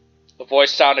 The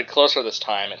voice sounded closer this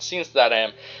time. It seems that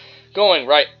I'm going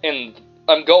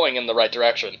in the right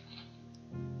direction.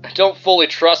 I don't fully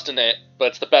trust in it, but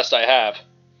it's the best I have.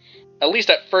 At least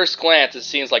at first glance, it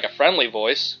seems like a friendly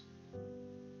voice.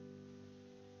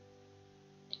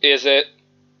 Is it?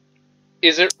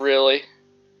 Is it really?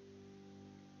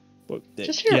 Well,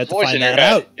 Just hear a voice in your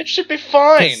head. It should be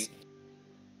fine.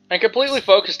 I'm completely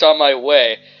focused on my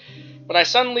way, when I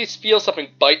suddenly feel something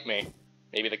bite me.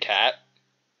 Maybe the cat?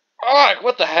 Ah,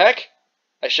 what the heck?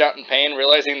 I shout in pain,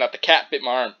 realizing that the cat bit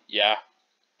my arm. Yeah,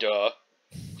 duh.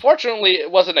 Fortunately,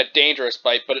 it wasn't a dangerous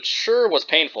bite, but it sure was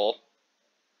painful.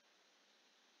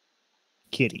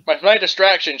 Kitty. By my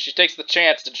distraction, she takes the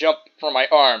chance to jump from my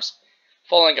arms,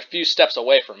 falling a few steps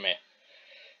away from me.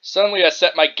 Suddenly I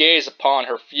set my gaze upon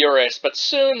her furious, but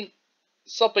soon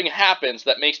something happens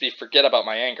that makes me forget about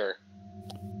my anger.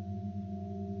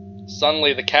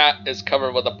 Suddenly the cat is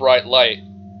covered with a bright light.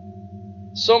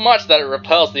 So much that it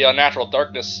repels the unnatural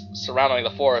darkness surrounding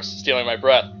the forest, stealing my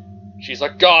breath. She's a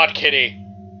god kitty!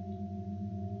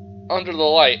 Under the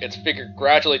light, its figure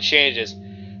gradually changes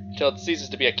until it ceases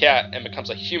to be a cat and becomes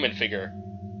a human figure.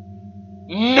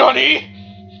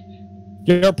 NANI?!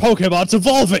 Your Pokemon's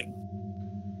evolving!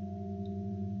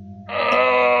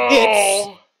 Oh.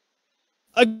 It's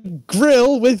a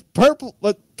grill with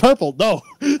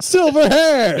silver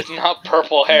hair! It's not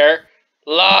purple hair.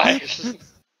 Lies!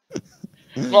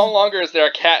 No longer is there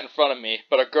a cat in front of me,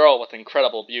 but a girl with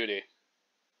incredible beauty.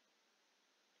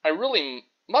 I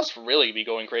must really be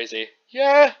going crazy.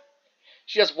 Yeah.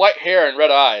 She has white hair and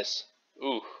red eyes.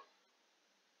 Ooh.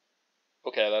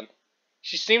 Okay then.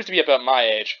 She seems to be about my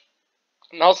age.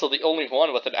 And also the only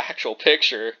one with an actual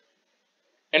picture.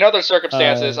 In other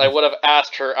circumstances, I would have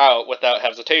asked her out without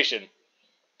hesitation.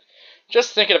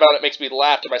 Just thinking about it makes me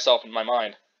laugh to myself in my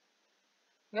mind.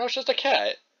 No, it's just a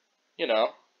cat. You know.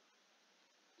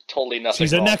 Totally nothing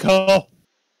She's wrong. a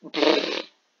Neko!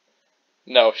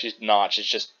 No, she's not. She's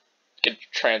just can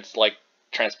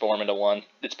transform into one.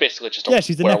 It's basically just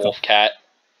she's a werewolf Neko. cat.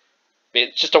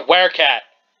 It's just a werecat.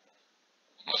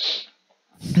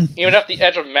 Even at the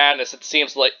edge of madness, it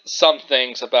seems like some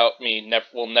things about me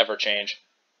will never change.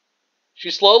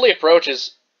 She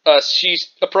approaches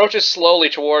slowly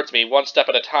towards me, one step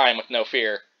at a time, with no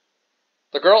fear.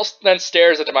 The girl then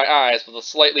stares into my eyes with a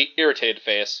slightly irritated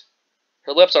face.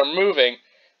 Her lips are moving.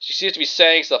 She seems to be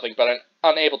saying something, but I'm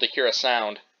unable to hear a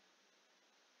sound.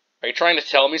 Are you trying to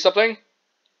tell me something?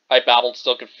 I babbled,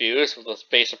 still confused, with a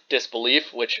face of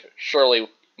disbelief, which surely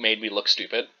made me look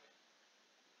stupid.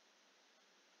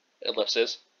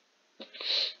 Ellipses.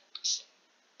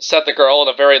 Said the girl in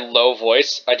a very low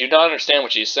voice. I do not understand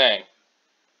what she's saying.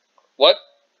 What?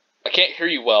 I can't hear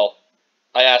you well,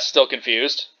 I asked, still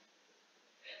confused.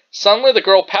 Suddenly the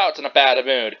girl pouts in a bad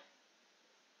mood.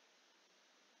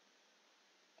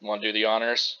 Want to do the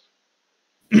honors?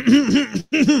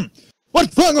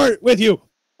 What's wrong with you?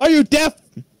 Are you deaf?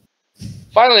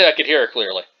 Finally I could hear her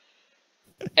clearly.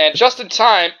 And just in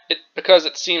time, because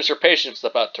it seems her patience is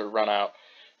about to run out.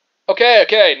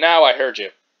 Okay, now I heard you,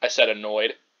 I said,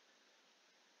 annoyed.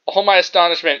 All my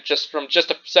astonishment from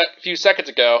just a few seconds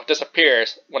ago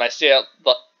disappears when I see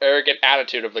the arrogant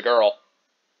attitude of the girl.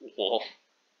 Whoa.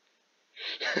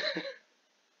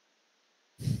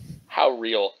 How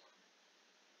real.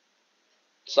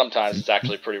 Sometimes it's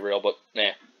actually pretty real, but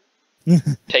nah.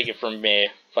 Take it from me,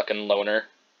 fucking loner.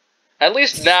 At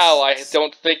least now I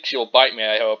don't think she'll bite me,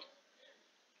 I hope.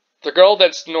 The girl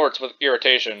then snorts with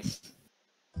irritation.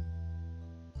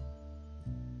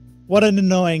 What an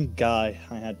annoying guy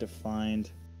I had to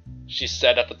find. She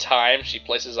said at the time. She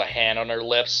places a hand on her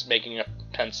lips, making a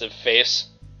pensive face.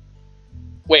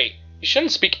 Wait, you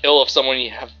shouldn't speak ill of someone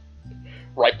you have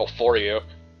right before you,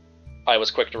 I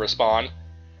was quick to respond.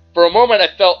 For a moment I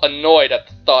felt annoyed at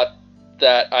the thought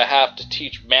that I have to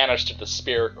teach manners to the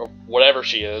spirit, or whatever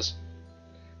she is.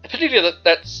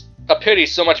 That's a pity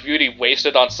so much beauty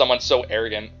wasted on someone so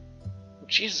arrogant.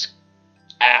 Jesus,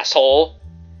 asshole.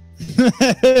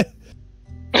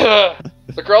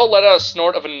 The girl let out a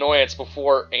snort of annoyance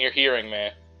before hearing me.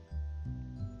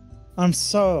 I'm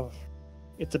sorry.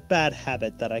 It's a bad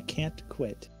habit that I can't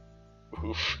quit.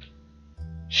 Oof.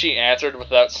 She answered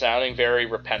without sounding very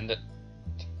repentant.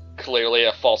 Clearly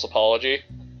a false apology.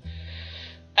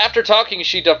 After talking,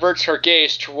 she diverts her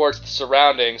gaze towards the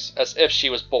surroundings, as if she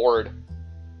was bored.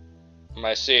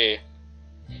 I see.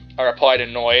 I replied,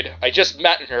 annoyed. I just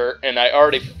met her, and I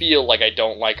already feel like I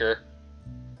don't like her.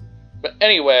 But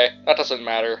anyway, that doesn't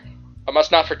matter. I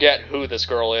must not forget who this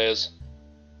girl is.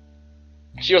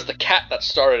 She was the cat that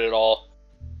started it all.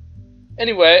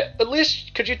 Anyway, at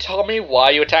least could you tell me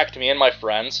why you attacked me and my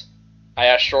friends? I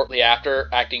asked shortly after,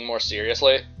 acting more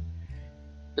seriously.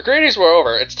 The greetings were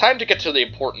over. It's time to get to the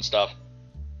important stuff.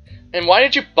 And why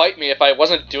did you bite me if I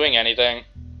wasn't doing anything?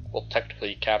 Well,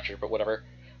 technically captured, but whatever.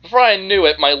 Before I knew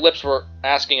it, my lips were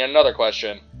asking another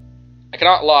question. I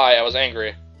cannot lie, I was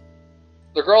angry.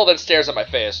 The girl then stares at my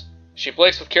face. She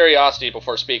blinks with curiosity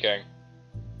before speaking.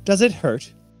 Does it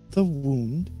hurt? The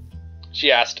wound?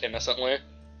 She asked innocently.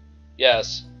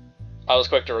 Yes. I was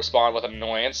quick to respond with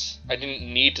annoyance. I didn't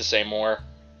need to say more.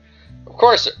 Of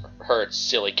course it hurts,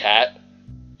 silly cat.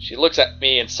 She looks at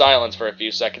me in silence for a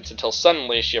few seconds until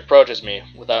suddenly she approaches me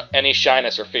without any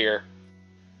shyness or fear.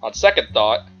 On second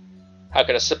thought, how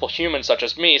could a simple human such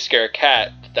as me scare a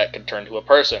cat that could turn to a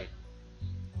person?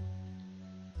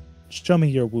 Show me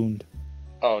your wound.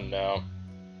 Oh no.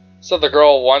 Said the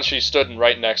girl once she stood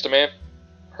right next to me.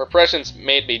 Her presence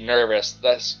made me nervous.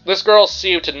 This girl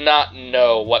seemed to not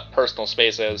know what personal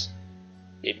space is.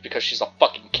 Maybe because she's a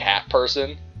fucking cat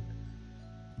person?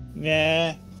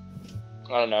 Yeah.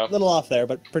 I don't know. A little off there,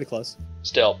 but pretty close.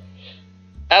 Still.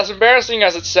 As embarrassing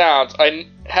as it sounds, I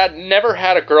had never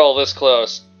had a girl this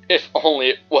close. If only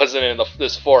it wasn't in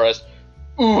this forest.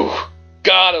 Ooh,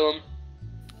 got him.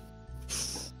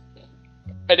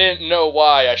 I didn't know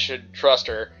why I should trust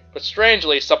her, but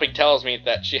strangely something tells me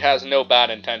that she has no bad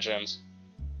intentions.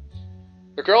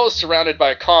 The girl is surrounded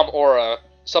by a calm aura,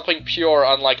 something pure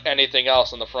unlike anything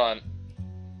else in the front.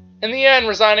 In the end,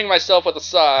 resigning myself with a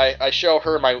sigh, I show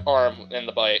her my arm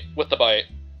with the bite.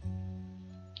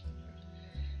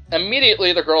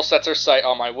 Immediately, the girl sets her sight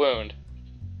on my wound.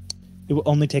 It will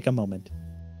only take a moment,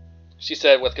 she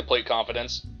said with complete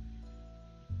confidence.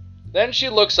 Then she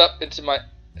looks up into my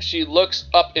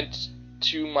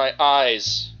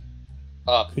eyes.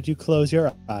 Up. Could you close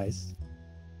your eyes?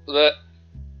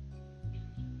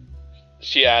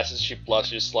 She asks as she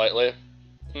blushes slightly.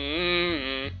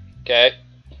 Okay.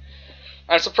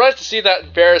 I'm surprised to see that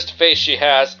embarrassed face she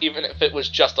has, even if it was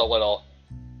just a little.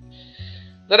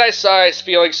 Then I sigh,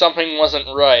 feeling something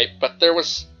wasn't right, but there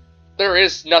is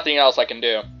nothing else I can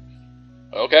do.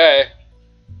 Okay,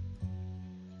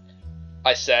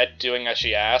 I said, doing as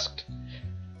she asked.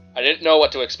 I didn't know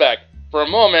what to expect. For a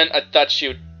moment, I thought she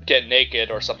would get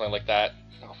naked or something like that.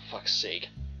 Oh, fuck's sake.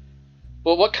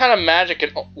 But what kind of magic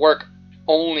can work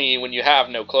only when you have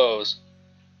no clothes?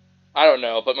 I don't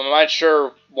know, but my mind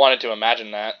sure wanted to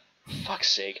imagine that. Fuck's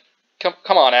sake. Come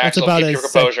on, Axel, keep your composure.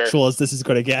 That's about as sexual as this is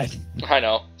going to get. I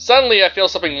know. Suddenly, I feel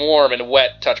something warm and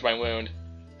wet touch my wound.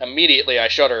 Immediately, I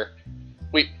shudder.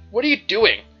 Wait, what are you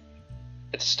doing?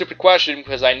 It's a stupid question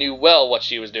because I knew well what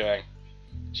she was doing.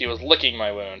 She was licking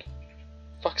my wound.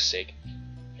 Fuck's sake.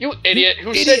 You idiot!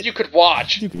 Who said you could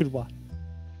watch? You could watch.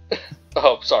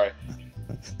 Oh, sorry.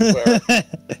 Whatever.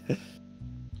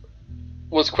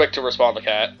 Was quick to respond to the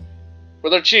cat.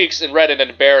 With her cheeks red in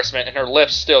embarrassment and her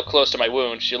lips still close to my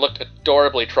wound, she looked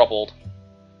adorably troubled.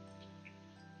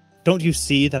 Don't you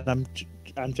see that I'm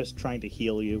just trying to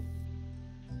heal you?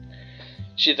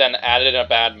 She then added in a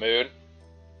bad mood.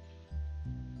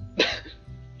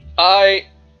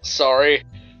 Sorry,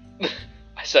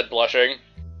 I said, blushing.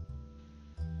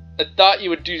 I thought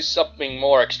you would do something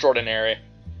more extraordinary.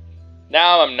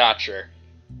 Now I'm not sure.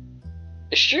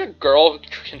 Is she a girl who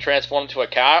can transform into a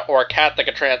cat, or a cat that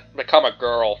can become a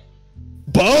girl?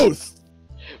 Both!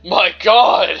 My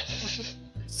god!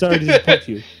 Sorry to disappoint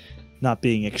you. Not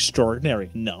being extraordinary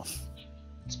enough.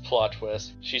 It's a plot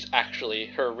twist. She's actually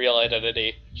her real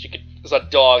identity. She is a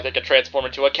dog that can transform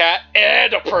into a cat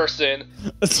and a person!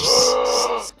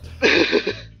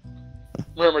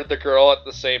 Murmured the girl at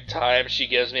the same time. She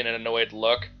gives me an annoyed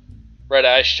look. Red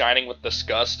eyes shining with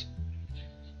disgust.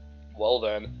 Well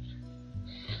then.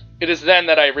 It is then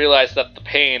that I realize that the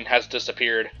pain has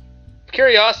disappeared. With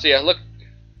curiosity, I looked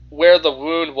where the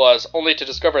wound was, only to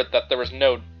discover that there was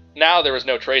no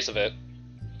trace of it.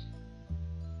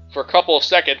 For a couple of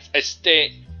seconds, I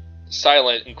stayed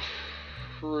silent,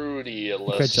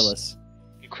 incredulous,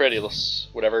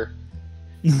 whatever.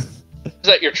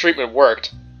 That your treatment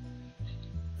worked.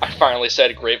 I finally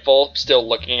said, grateful, still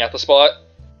looking at the spot.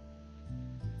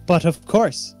 But of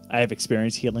course, I have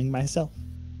experience healing myself.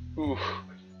 Ooh.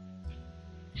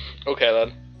 Okay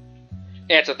then,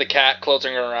 answered the cat,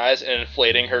 closing her eyes and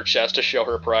inflating her chest to show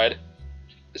her pride.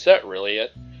 Is that really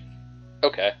it?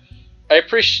 Okay. I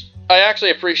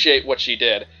actually appreciate what she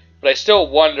did, but I still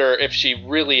wonder if she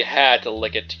really had to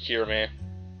lick it to cure me.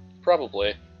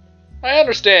 Probably. I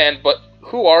understand, but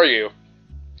who are you?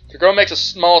 The girl makes a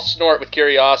small snort with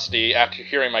curiosity after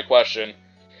hearing my question.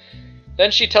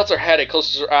 Then she tilts her head and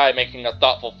closes her eye, making a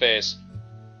thoughtful face.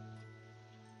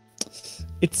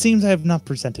 It seems I have not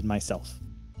presented myself.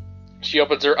 She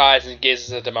opens her eyes and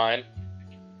gazes into mine.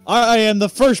 I am the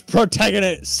first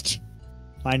protagonist!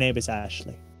 My name is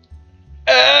Ashley.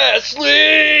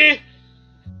 Ashley!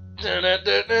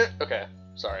 Okay,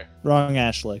 sorry. Wrong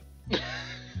Ashley.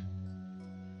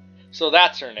 So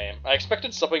that's her name. I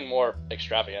expected something more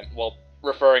extravagant, well,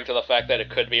 referring to the fact that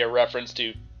it could be a reference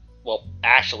to, well,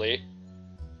 Ashley.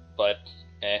 But,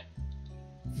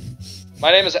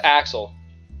 My name is Axel.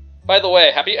 By the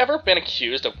way, have you ever been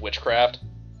accused of witchcraft?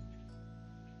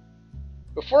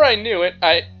 Before I knew it,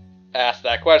 I asked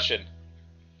that question.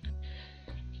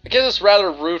 I guess it's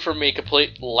rather rude for me,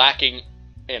 complete lacking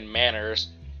in manners,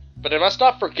 but I must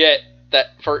not forget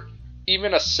that for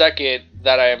even a second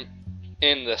that I am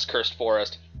in this cursed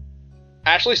forest.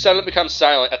 Ashley suddenly becomes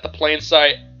silent. At the plain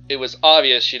sight, it was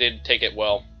obvious she didn't take it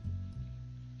well.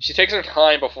 She takes her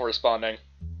time before responding.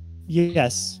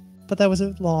 Yes, but that was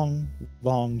a long,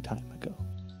 long time ago.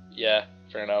 Yeah,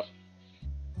 fair enough.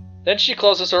 Then she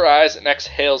closes her eyes and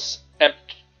exhales,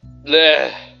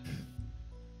 emptying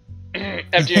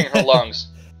her lungs.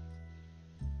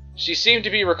 She seemed to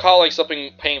be recalling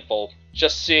something painful.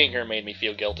 Just seeing her made me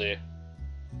feel guilty.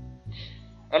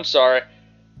 I'm sorry.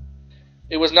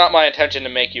 It was not my intention to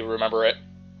make you remember it.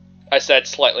 I said,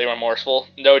 slightly remorseful.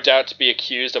 No doubt to be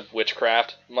accused of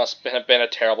witchcraft. Must have been a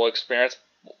terrible experience.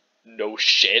 No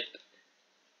shit.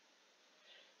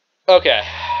 Okay.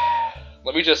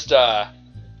 Let me just,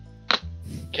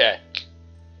 okay.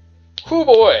 Whoo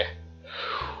boy.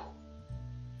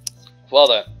 Well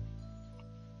then.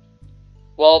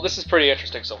 Well, this is pretty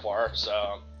interesting so far,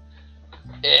 so...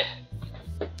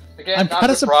 Again, I'm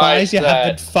kind of surprised you that...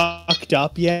 haven't fucked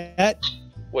up yet.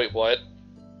 Wait, what?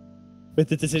 With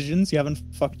the decisions, you haven't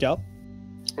fucked up.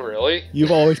 Really?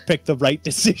 You've always picked the right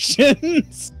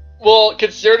decisions. Well,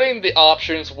 considering the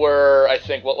options were, I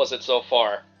think, what was it so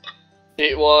far?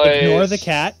 It was... Ignore the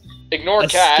cat. Ignore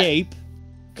cat. Escape.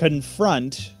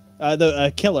 Confront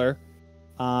the killer.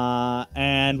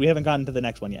 And we haven't gotten to the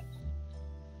next one yet.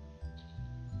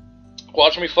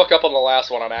 Watch me fuck up on the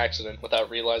last one on accident without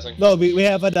realizing. No, we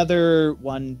have another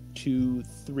 1, 2,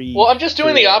 3. Well, I'm just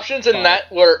doing the options, 5. and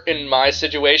that were in my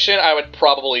situation, I would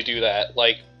probably do that.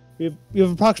 Like, we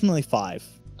have approximately 5.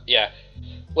 yeah,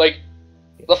 like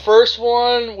the first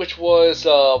one, which was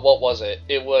what was it?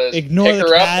 It was ignore pick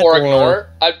her cat up or ignore.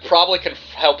 I'd probably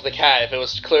help the cat if it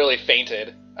was clearly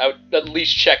fainted. I would at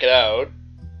least check it out.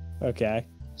 Okay.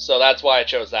 So that's why I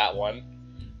chose that one.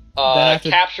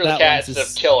 Capture the cat instead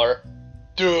of kill her.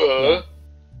 Duh.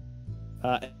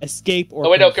 Escape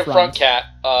or confront cat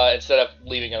instead of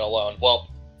leaving it alone. Well,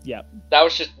 yeah. That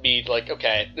was just me, like,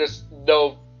 okay, there's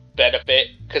no benefit,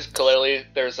 because clearly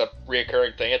there's a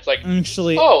reoccurring thing. It's like,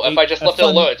 actually, if I just left it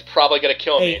alone, it's probably going to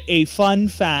kill me. A fun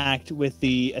fact with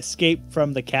the escape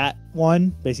from the cat one,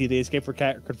 basically the escape for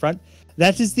cat or confront,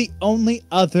 that is the only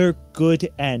other good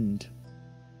end.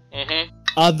 Mm-hmm.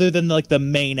 Other than, like, the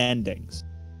main endings.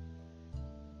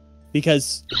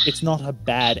 Because it's not a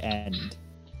bad end.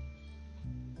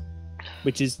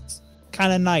 Which is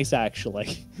kind of nice,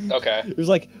 actually. Okay. It was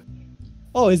like,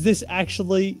 oh, is this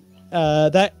actually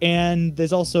that? And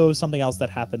there's also something else that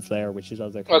happens there, which is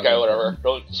other. Okay, whatever.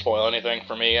 Don't spoil anything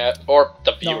for me yet. Or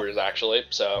the viewers, actually,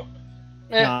 so.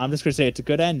 No, I'm just going to say it's a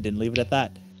good end and leave it at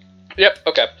that. Yep,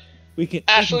 okay. We can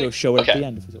Ashley, go show it at the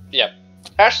end. If we yeah.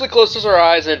 Ashley closes her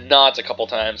eyes and nods a couple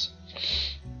times.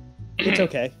 It's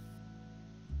okay.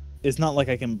 It's not like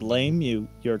I can blame you.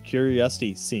 Your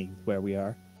curiosity seeing where we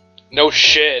are. No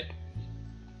shit.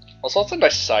 Also, that's a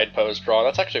nice side pose draw.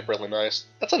 That's actually really nice.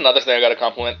 That's another thing I gotta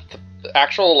compliment. The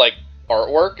actual, like,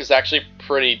 artwork is actually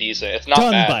pretty decent. It's not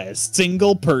done bad. by a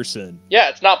single person. Yeah,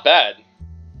 it's not bad.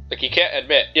 Like, you can't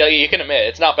admit. Yeah, you can admit.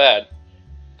 It's not bad.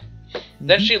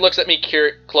 Then she looks at me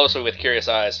closely with curious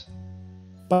eyes.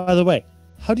 By the way,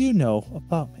 how do you know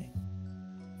about me?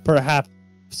 Perhaps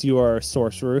you are a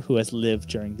sorcerer who has lived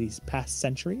during these past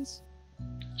centuries?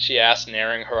 She asked,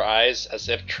 narrowing her eyes as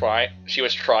if she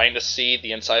was trying to see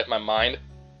the inside of my mind.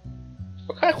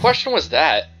 What kind of question was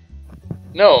that?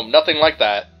 No, nothing like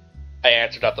that, I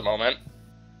answered at the moment.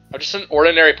 I'm just an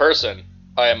ordinary person,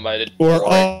 I admitted. Or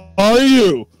are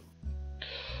you?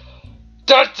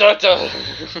 Da, da, da.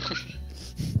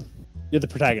 You're the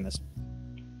protagonist.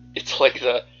 It's like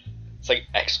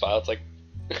X-Files.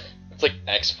 It's like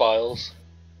X-Files.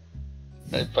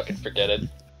 I fucking forget it,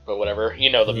 but whatever.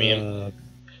 You know the meme.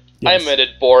 Yes. I admitted,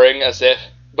 boring as if,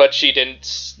 but she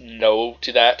didn't know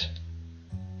to that.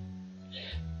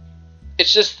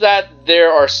 It's just that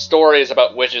there are stories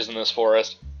about witches in this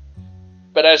forest.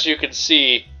 But as you can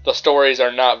see, the stories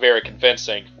are not very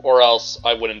convincing, or else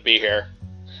I wouldn't be here.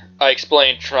 I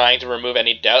explained, trying to remove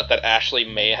any doubt that Ashley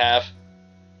may have.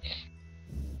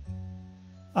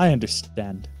 I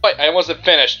understand. Wait, I wasn't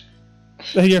finished.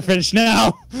 You're finished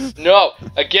now. No!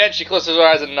 Again, she closes her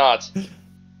eyes and nods.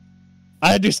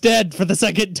 I understand for the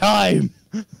second time.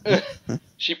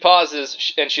 She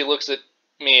pauses, and she looks at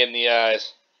me in the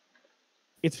eyes.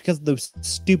 It's because of those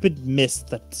stupid myths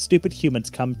that stupid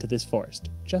humans come to this forest.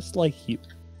 Just like you.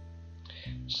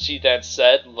 She then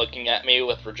said, looking at me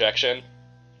with rejection.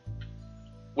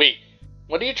 Wait,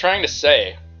 what are you trying to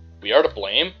say? We are to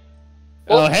blame?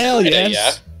 Well, oh, hell yes!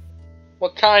 Yeah.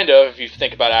 Well, kind of, if you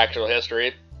think about actual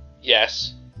history.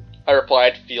 Yes, I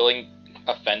replied, feeling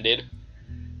offended.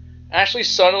 Ashley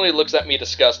suddenly looks at me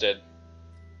disgusted.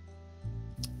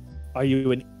 Are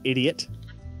you an idiot?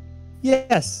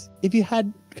 Yes, if you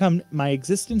had come, my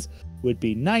existence would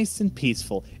be nice and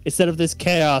peaceful, instead of this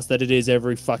chaos that it is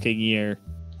every fucking year.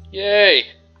 Yay!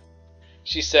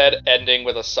 She said, ending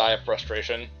with a sigh of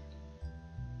frustration.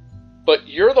 But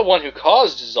you're the one who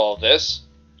caused all this,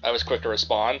 I was quick to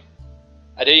respond.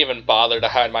 I didn't even bother to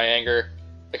hide my anger.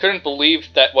 I couldn't believe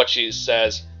that what she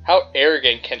says. How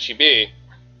arrogant can she be?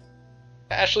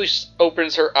 Ashley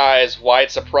opens her eyes, wide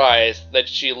surprised, that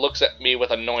she looks at me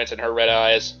with annoyance in her red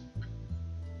eyes.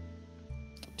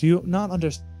 Do you not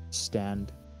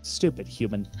understand? Stupid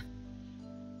human.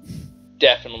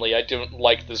 Definitely, I don't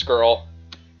like this girl.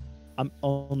 I'm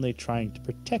only trying to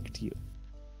protect you.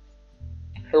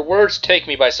 Her words take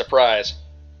me by surprise.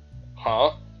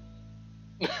 Huh?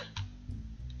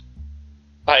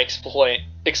 I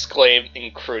exclaimed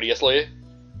incredulously.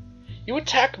 You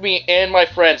attacked me and my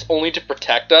friends only to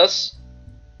protect us?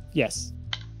 Yes.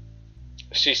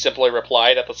 She simply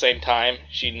replied. At the same time,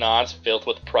 she nods, filled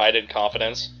with pride and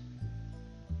confidence.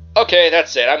 Okay,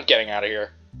 that's it. I'm getting out of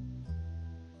here.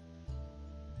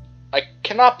 I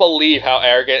cannot believe how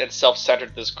arrogant and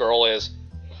self-centered this girl is.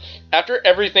 After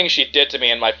everything she did to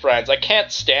me and my friends, I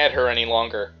can't stand her any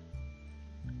longer.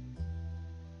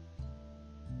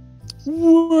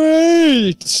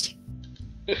 Wait!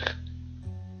 It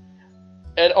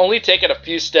had only taken a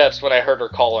few steps when I heard her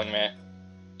calling me.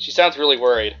 She sounds really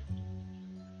worried.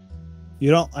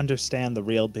 You don't understand the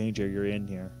real danger you're in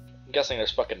here. I'm guessing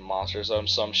there's fucking monsters of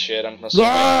some shit. I'm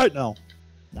assuming.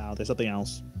 No, there's something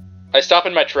else. I stop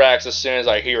in my tracks as soon as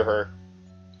I hear her.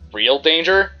 Real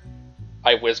danger?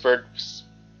 I whispered,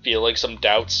 feeling some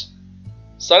doubts.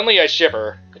 Suddenly I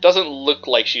shiver. It doesn't look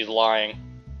like she's lying.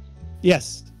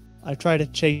 Yes, I try to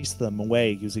chase them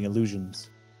away using illusions.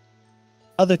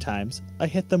 Other times, I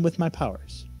hit them with my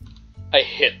powers. I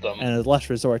hit them. And as a last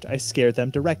resort, I scare them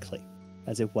directly,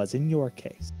 as it was in your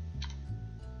case.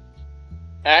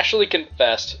 Ashley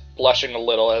confessed, blushing a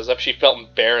little as if she felt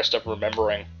embarrassed of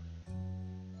remembering.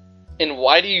 And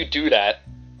why do you do that?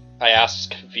 I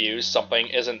asked, confused. Something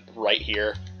isn't right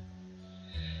here.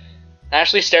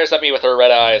 Ashley stares at me with her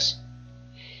red eyes.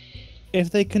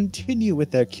 If they continue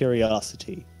with their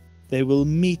curiosity, they will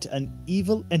meet an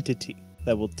evil entity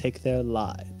that will take their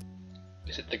lives.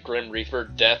 Is it the Grim Reaper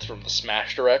death from the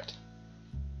Smash Direct?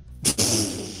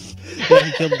 Yeah,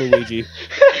 he killed Luigi.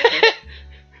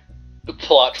 The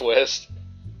plot twist.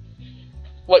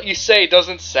 What you say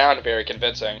doesn't sound very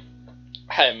convincing.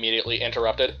 I immediately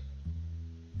interrupted.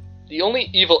 The only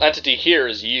evil entity here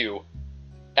is you.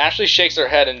 Ashley shakes her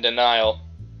head in denial.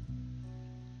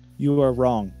 You are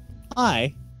wrong.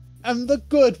 I am the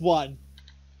good one,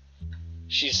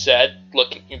 she said,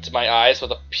 looking into my eyes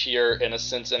with a pure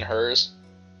innocence in hers.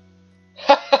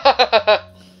 I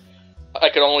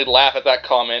could only laugh at that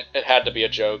comment. It had to be a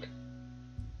joke.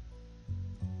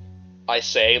 I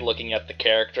say, looking at the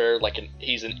character like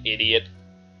he's an idiot.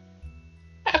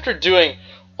 After doing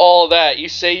all that, you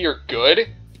say you're good?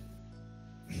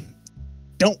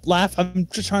 Don't laugh, I'm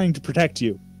just trying to protect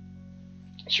you.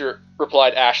 She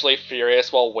replied Ashley,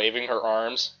 furious while waving her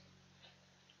arms.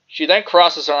 She then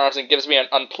crosses her arms and gives me an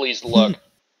unpleased look.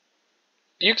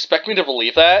 Do you expect me to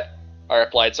believe that? I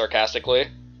replied sarcastically.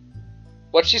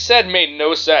 What she said made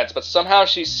no sense, but somehow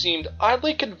she seemed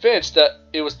oddly convinced that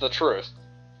it was the truth.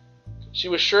 She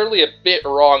was surely a bit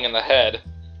wrong in the head.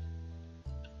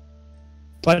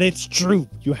 But it's true.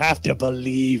 You have to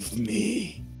believe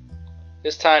me.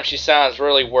 This time she sounds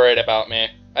really worried about me.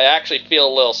 I actually feel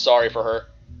a little sorry for her.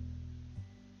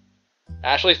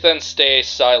 Ashley then stays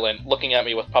silent, looking at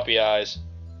me with puppy eyes.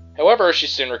 However, she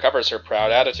soon recovers her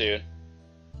proud attitude.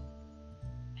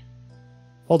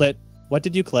 Hold it. What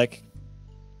did you click?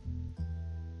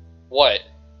 What?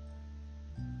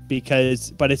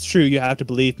 But it's true, you have to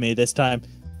believe me. This time,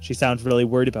 she sounds really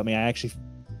worried about me. I actually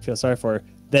feel sorry for her.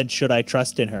 Then should I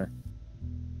trust in her?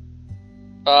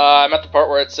 I'm at the part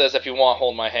where it says, if you want,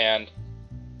 hold my hand.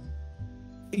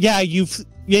 Yeah, you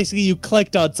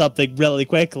clicked on something really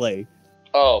quickly.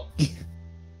 Oh.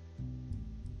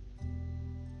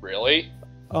 Really?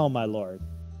 Oh my lord.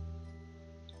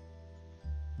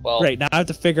 Well. Great, now I have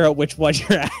to figure out which one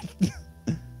you're at.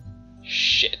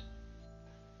 Shit.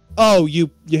 Oh, you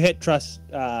hit trust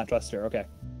her, okay.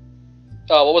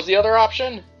 What was the other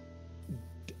option?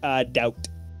 Doubt.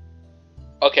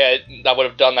 Okay, that would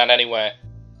have done that anyway.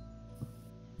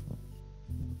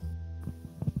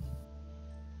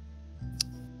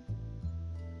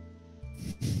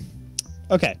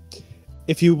 Okay.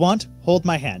 If you want, hold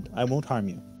my hand. I won't harm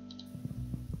you.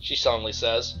 She solemnly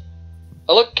says.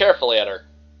 I look carefully at her.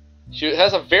 She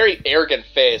has a very arrogant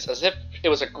face, as if it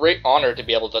was a great honor to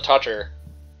be able to touch her.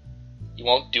 You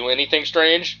won't do anything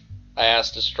strange? I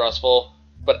asked, distrustful.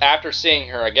 But after seeing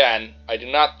her again, I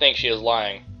do not think she is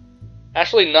lying.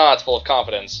 Ashley nods, full of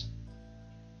confidence.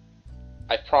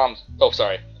 I promise. Oh,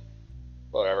 sorry.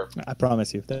 Whatever. I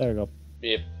promise you. There we go.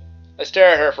 Beep. I stare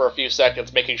at her for a few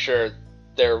seconds, making sure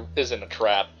there isn't a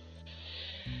trap.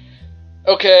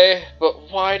 Okay,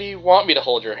 but why do you want me to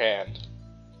hold your hand?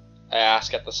 I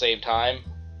ask at the same time.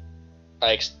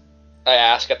 I extend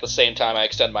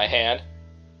my hand.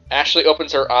 Ashley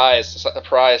opens her eyes,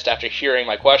 surprised after hearing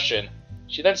my question.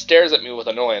 She then stares at me with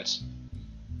annoyance.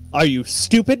 Are you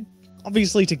stupid?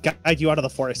 Obviously to guide you out of the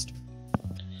forest.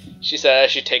 She said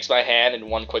as she takes my hand in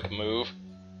one quick move.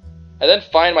 I then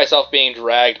find myself being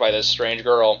dragged by this strange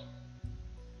girl.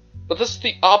 But this is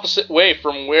the opposite way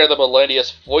from where the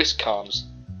melodious voice comes,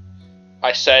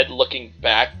 I said, looking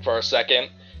back for a second.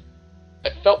 I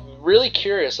felt really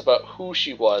curious about who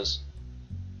she was.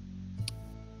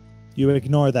 You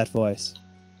ignore that voice.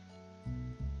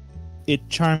 It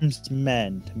charms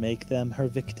men to make them her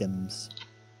victims.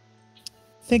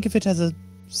 Think of it as a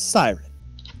siren.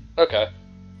 Okay.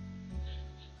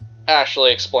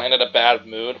 Ashley explained in a bad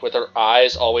mood, with her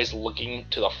eyes always looking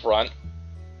to the front.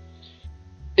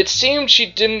 It seemed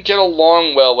she didn't get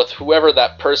along well with whoever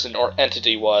that person or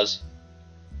entity was.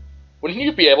 Wouldn't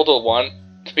you be able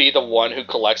to be the one who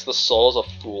collects the souls of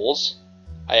fools?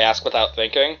 I asked without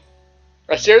thinking.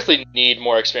 I seriously need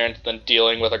more experience than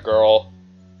dealing with a girl.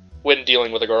 When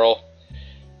dealing with a girl.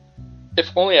 If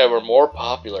only I were more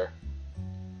popular.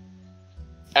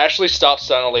 Ashley stops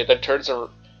suddenly, then turns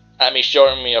at me,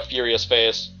 showing me a furious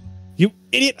face. You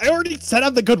idiot! I already said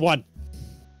I'm the good one!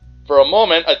 For a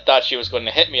moment, I thought she was going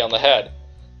to hit me on the head.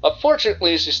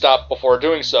 Unfortunately, she stopped before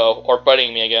doing so, or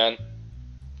biting me again.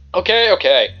 Okay,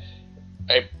 okay,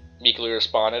 I meekly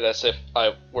responded, as if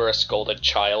I were a scolded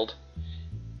child.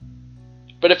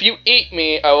 But if you eat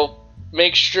me, I will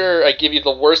make sure I give you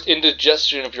the worst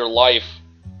indigestion of your life.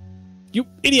 You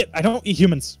idiot! I don't eat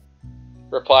humans!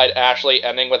 Replied Ashley,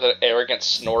 ending with an arrogant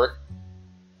snort.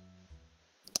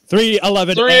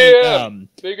 3:11 a.m.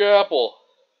 Big Apple.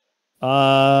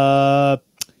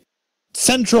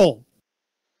 Central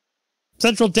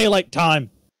Daylight Time.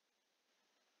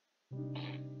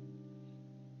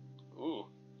 Ooh.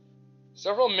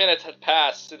 Several minutes had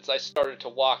passed since I started to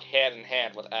walk hand in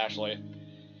hand with Ashley.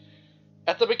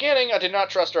 At the beginning, I did not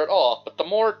trust her at all, but the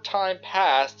more time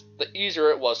passed, the easier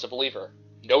it was to believe her.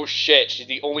 No shit, she's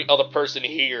the only other person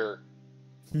here.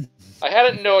 I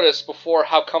hadn't noticed before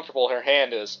how comfortable her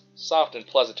hand is, soft and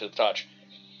pleasant to the touch.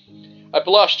 I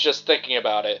blushed just thinking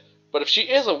about it, but if she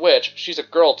is a witch, she's a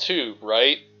girl too,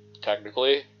 right?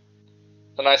 Technically.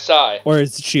 Then I sigh. Or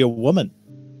is she a woman?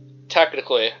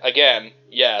 Technically, again,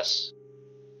 yes.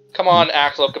 Come on,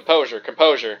 Axel, composure,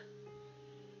 composure.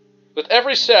 With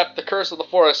every step, the curse of the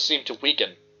forest seemed to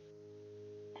weaken.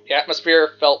 The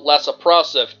atmosphere felt less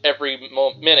oppressive every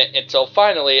minute until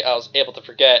finally I was able to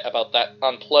forget about that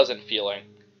unpleasant feeling.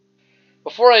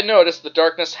 Before I noticed, the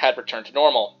darkness had returned to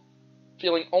normal,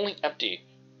 feeling only empty.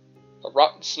 The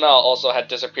rotten smell also had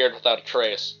disappeared without a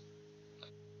trace.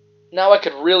 Now I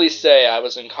could really say I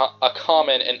was in a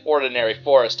common and ordinary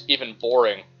forest, even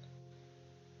boring.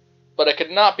 But I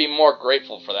could not be more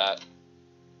grateful for that.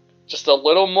 Just a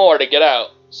little more to get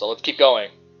out, so let's keep going.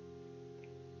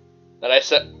 Then I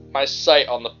set my sight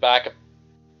on the back of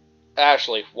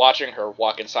Ashley, watching her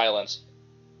walk in silence.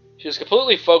 She was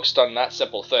completely focused on that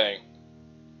simple thing.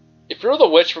 If you're the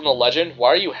witch from the legend, why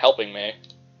are you helping me?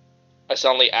 I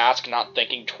suddenly asked, not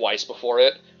thinking twice before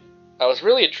it. I was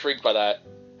really intrigued by that.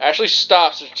 Ashley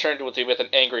stops and turned with me with an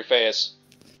angry face.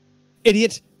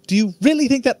 Idiot! Do you really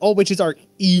think that all witches are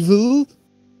evil?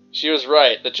 She was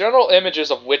right. The general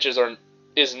images of witches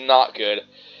is not good.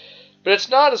 But it's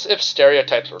not as if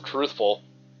stereotypes were truthful.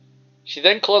 She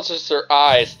then closes her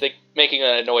eyes, making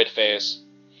an annoyed face.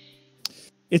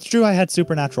 It's true I had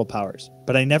supernatural powers,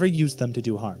 but I never used them to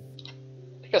do harm.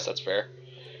 I guess that's fair.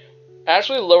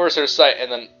 Ashley lowers her sight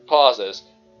and then pauses.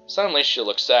 Suddenly she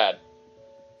looks sad.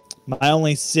 My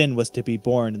only sin was to be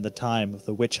born in the time of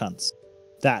the witch hunts.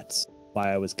 That's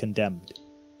why I was condemned.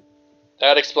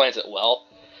 That explains it well.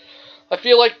 I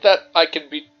feel like that I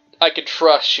can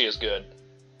trust she is good.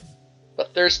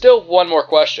 But there's still one more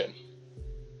question.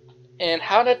 And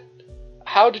how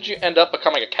did you end up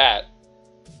becoming a cat?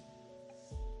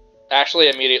 Ashley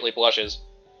immediately blushes.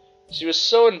 She was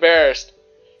so embarrassed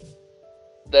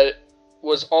that it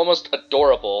was almost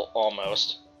adorable,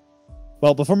 almost.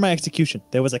 Well, before my execution,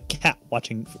 there was a cat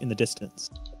watching in the distance.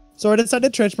 So I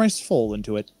decided to trench my soul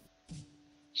into it.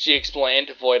 She explained,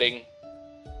 avoiding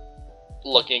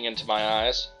looking into my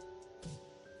eyes.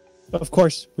 Of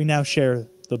course, we now share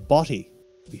the body.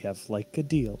 We have like a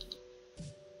deal.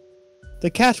 The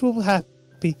cat will be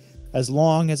happy as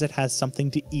long as it has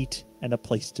something to eat and a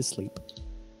place to sleep.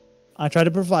 I try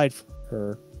to provide for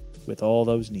her with all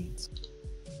those needs.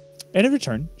 And in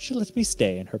return, she lets me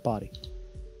stay in her body.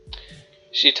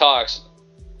 She talks.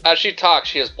 As she talks,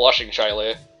 she is blushing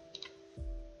shyly.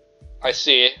 I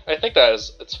see. I think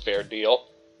it's a fair deal,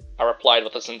 I replied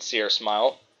with a sincere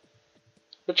smile.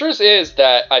 The truth is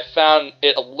that I found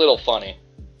it a little funny.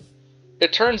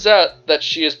 It turns out that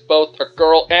she is both a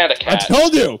girl and a cat. I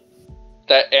told you!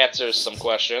 That answers some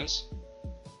questions.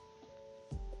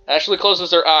 Ashley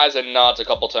closes her eyes and nods a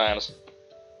couple times.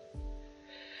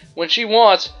 When she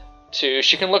wants to,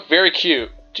 she can look very cute.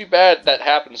 Too bad that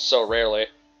happens so rarely.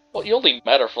 Well, you only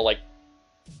met her for like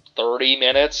 30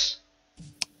 minutes?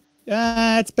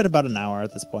 It's been about an hour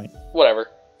at this point. Whatever.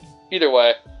 Either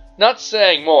way, not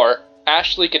saying more,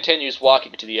 Ashley continues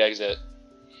walking to the exit.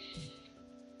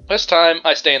 This time,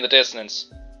 I stay in the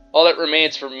distance. All that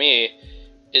remains for me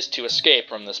is to escape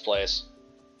from this place.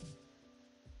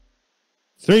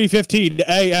 3:15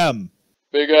 a.m.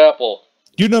 Big Apple.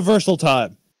 Universal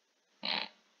time.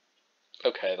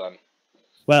 Okay, then.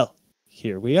 Well,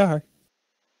 here we are.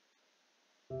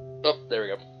 Oh, there we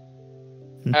go.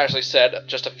 Ashley said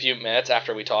just a few minutes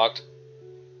after we talked.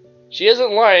 She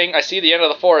isn't lying. I see the end of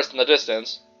the forest in the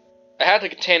distance. I had to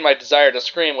contain my desire to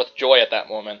scream with joy at that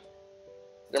moment.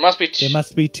 There must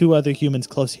be two other humans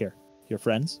close here. Your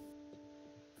friends?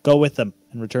 Go with them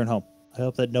and return home. I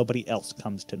hope that nobody else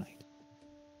comes tonight.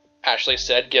 Ashley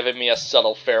said, giving me a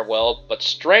subtle farewell, but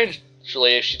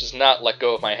strangely, she does not let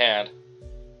go of my hand.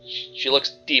 She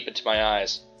looks deep into my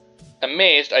eyes.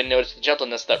 Amazed, I notice the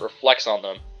gentleness that reflects on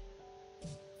them.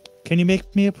 Can you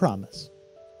make me a promise?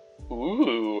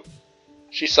 Ooh,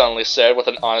 she suddenly said with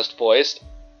an honest voice.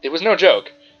 It was no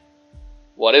joke.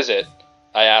 What is it?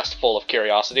 I asked, full of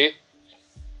curiosity.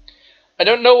 I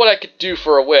don't know what I could do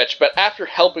for a witch, but after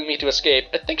helping me to escape,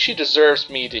 I think she deserves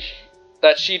me to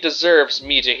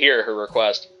hear her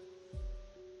request.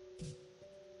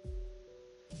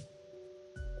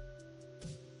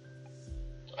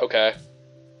 Okay.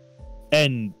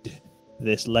 End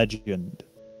this legend.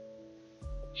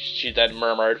 She then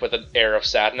murmured with an air of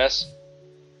sadness.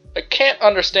 I can't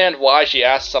understand why she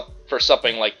asked for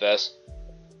something like this.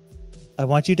 I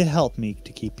want you to help me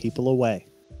to keep people away.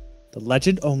 The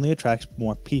legend only attracts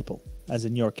more people, as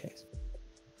in your case.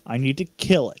 I need to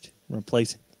kill it and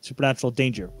replace supernatural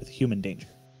danger with human danger.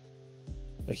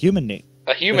 A human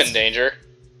danger?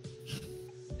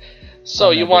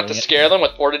 So you want to scare them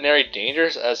with ordinary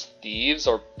dangers as thieves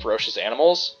or ferocious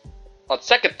animals? On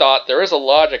second thought, there is a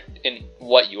logic in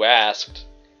what you asked.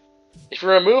 If you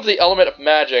remove the element of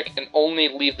magic and only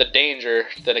leave the danger,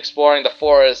 then exploring the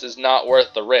forest is not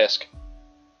worth the risk.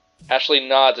 Ashley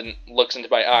nods and looks into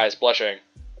my eyes, blushing.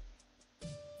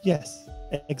 Yes,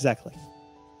 exactly.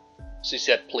 She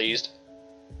said, pleased.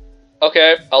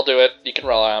 Okay, I'll do it. You can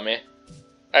rely on me.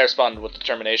 I responded with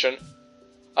determination.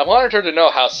 I wanted her to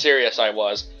know how serious I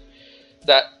was.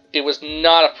 That it was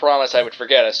not a promise I would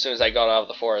forget as soon as I got out of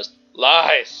the forest.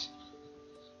 Lies!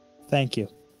 Thank you.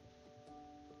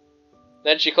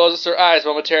 Then she closes her eyes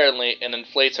momentarily and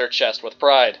inflates her chest with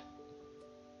pride.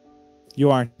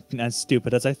 You aren't as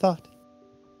stupid as I thought.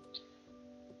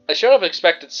 I should have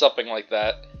expected something like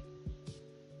that.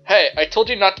 Hey, I told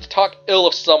you not to talk ill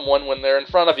of someone when they're in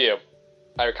front of you,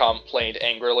 I complained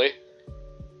angrily.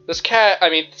 This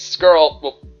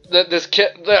girl,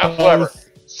 whatever,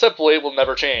 simply will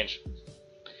never change.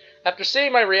 After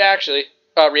seeing my reaction,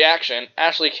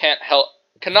 Ashley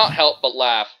cannot help but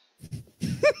laugh.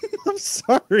 I'm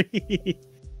sorry.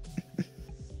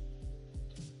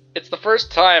 It's the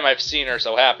first time I've seen her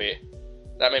so happy.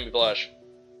 That made me blush.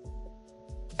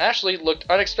 Ashley looked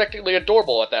unexpectedly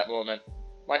adorable at that moment.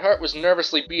 My heart was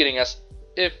nervously beating as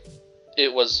if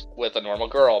it was with a normal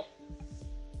girl.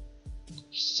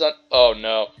 Oh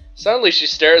no. Suddenly she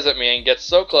stares at me and gets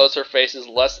so close her face is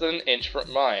less than an inch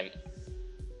from mine.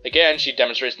 Again, she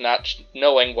demonstrates not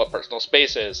knowing what personal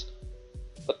space is.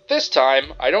 But this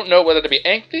time, I don't know whether to be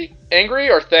angry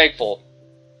or thankful.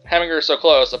 Having her so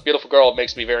close, a beautiful girl,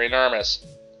 makes me very nervous.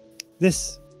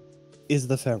 This is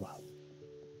the farewell,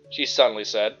 she suddenly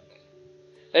said.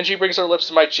 Then she brings her lips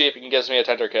to my cheek and gives me a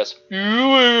tender kiss.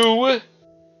 Ooh.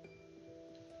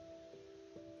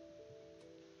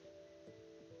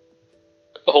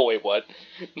 Oh wait, what?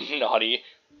 Naughty.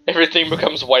 Everything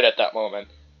becomes white at that moment.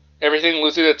 Everything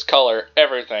loses its color.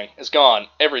 Everything is gone.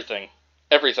 Everything.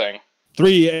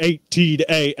 3:18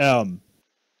 a.m.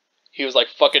 He was like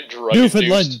fucking drug-induced.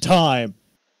 Newfoundland time.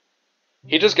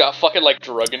 He just got fucking like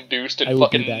drug-induced and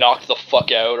fucking knocked the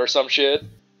fuck out or some shit.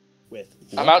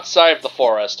 I'm outside of the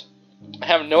forest. I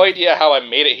have no idea how I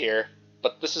made it here,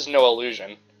 but this is no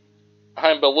illusion.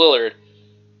 I'm bewildered,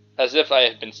 as if I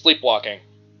have been sleepwalking.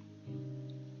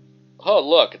 Oh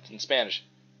look, it's in Spanish.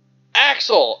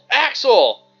 Axel!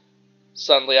 Axel!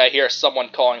 Suddenly I hear someone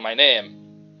calling my name.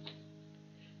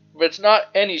 But it's not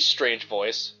any strange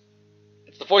voice.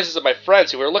 It's the voices of my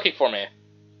friends who are looking for me.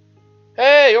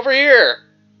 Hey, over here!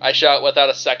 I shout without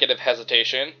a second of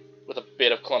hesitation, with a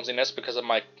bit of clumsiness because of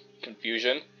my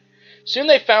confusion. Soon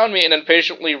they found me and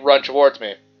impatiently run towards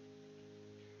me.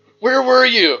 Where were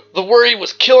you? The worry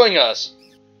was killing us!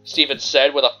 Steven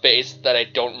said with a face that I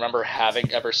don't remember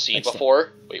having ever seen Excellent.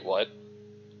 before. Wait, what?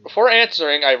 Before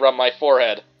answering, I rubbed my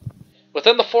forehead.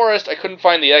 Within the forest, I couldn't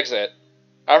find the exit.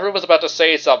 Alfred was about to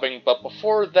say something, but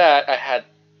before that,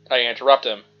 I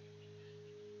interrupted him.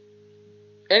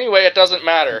 Anyway, it doesn't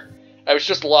matter. I was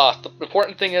just lost. The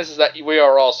important thing is that we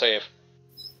are all safe.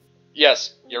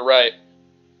 Yes, you're right.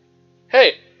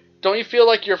 Hey, don't you feel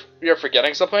like you're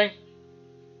forgetting something?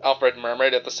 Alfred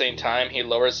murmured at the same time he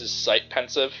lowers his sight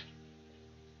pensive.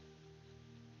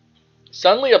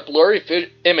 Suddenly a blurry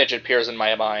image appears in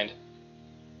my mind.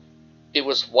 It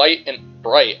was white and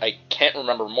bright. I can't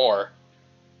remember more.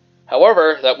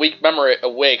 However, that weak memory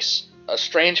awakes a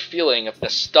strange feeling of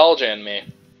nostalgia in me.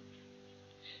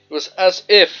 It was as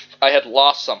if I had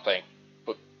lost something,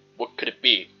 but what could it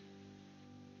be?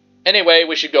 Anyway,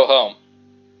 we should go home.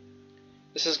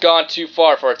 This has gone too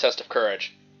far for a test of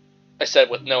courage, I said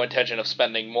with no intention of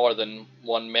spending more than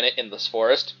 1 minute in this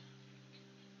forest.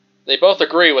 They both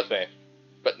agree with me,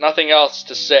 but nothing else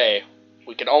to say.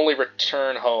 We can only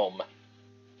return home.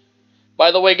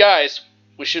 By the way, guys,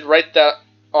 we should write that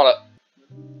on a...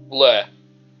 bleh.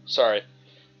 Sorry.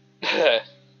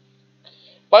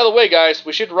 By the way, guys,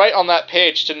 we should write on that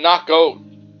page to not go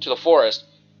to the forest.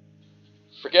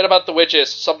 Forget about the witches.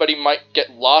 Somebody might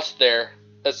get lost there,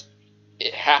 as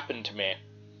it happened to me.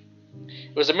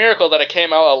 It was a miracle that I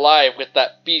came out alive with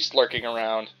that beast lurking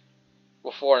around.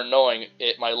 Before knowing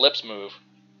it, my lips move.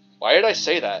 Why did I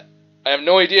say that? I have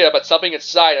no idea, but something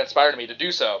inside inspired me to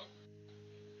do so.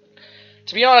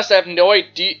 To be honest, I have no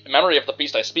memory of the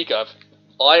beast I speak of.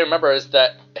 All I remember is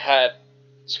that it had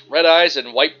red eyes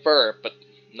and white fur, but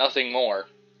nothing more.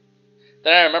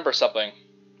 Then I remember something.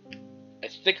 I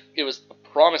think it was a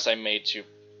promise I made to...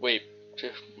 Wait, to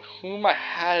whom I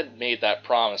had made that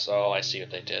promise. Oh, I see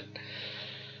what they did.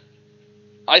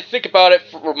 I think about it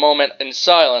for a moment in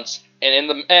silence, and in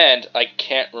the end, I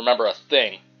can't remember a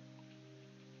thing.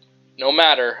 No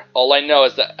matter, all I know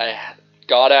is that I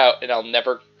got out and I'll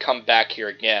never come back here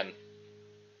again.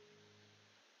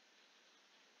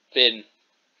 Finn.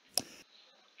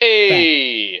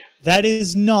 Hey! That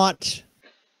is not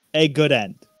a good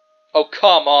end. Oh,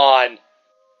 come on!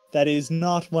 That is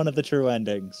not one of the true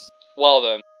endings. Well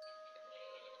then.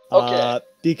 Okay.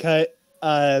 Because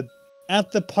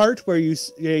at the part where you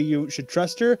should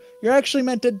trust her, you're actually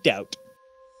meant to doubt.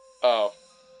 Oh.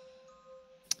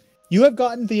 You have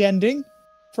gotten the ending,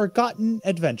 Forgotten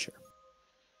Adventure.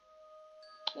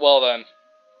 Well then.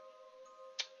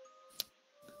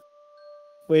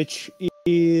 Which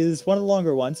is one of the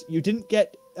longer ones. You didn't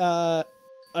get... I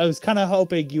was kind of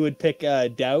hoping you would pick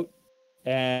Doubt,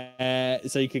 and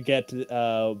so you could get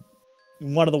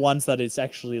one of the ones that is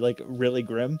actually like really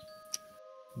grim.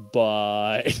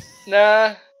 But...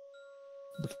 Nah.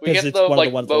 We get the,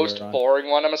 like, the most boring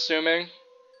one, I'm assuming.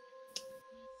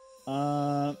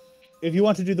 If you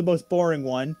want to do the most boring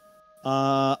one,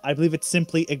 I believe it's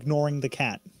simply ignoring the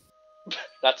cat.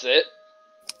 That's it?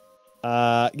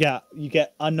 Yeah, you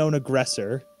get Unknown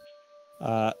Aggressor.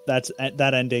 That's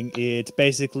that ending. It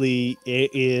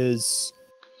is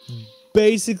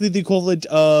basically the equivalent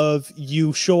of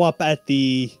you show up at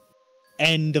the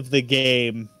end of the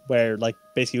game where, like,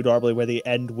 basically normally where the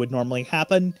end would normally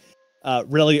happen,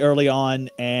 really early on,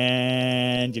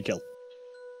 and you kill.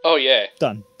 Oh yeah.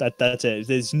 Done. That's it.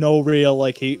 There's no real,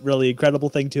 like, really incredible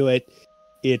thing to it.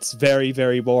 It's very,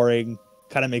 very boring.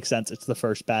 Kind of makes sense. It's the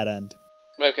first bad end.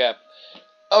 Okay.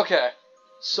 Okay.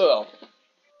 So,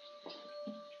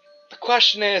 the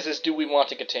question is do we want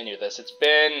to continue this? It's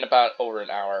been about over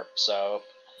an hour, so...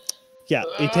 Yeah,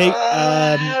 I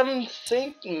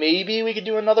think maybe we could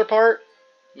do another part.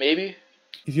 Maybe.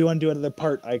 If you want to do another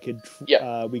part, I could.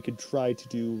 Yeah. We could try to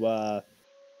do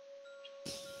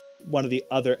one of the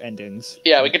other endings.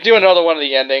 Yeah, we could do another one of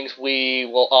the endings. We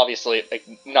will obviously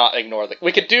not ignore the...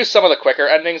 We could do some of the quicker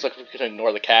endings, like we could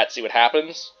ignore the cat, see what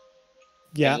happens.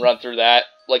 Yeah. And run through that.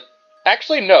 Like,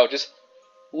 actually, no, just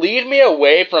lead me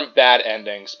away from bad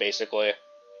endings, basically.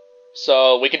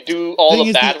 So we could do all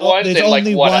the bad ones in, like, one episode. There's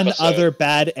only one other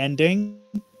bad ending.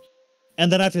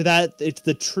 And then after that, it's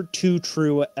the two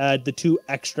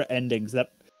extra endings.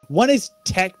 That one is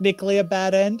technically a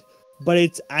bad end, but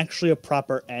it's actually a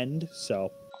proper end,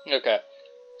 so... Okay.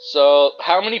 So,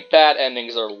 how many bad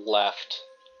endings are left?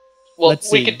 Well,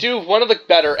 we could do one of the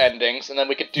better endings, and then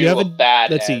we could do a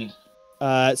bad end. Let's see.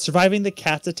 Surviving the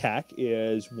cat's attack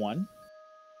is one.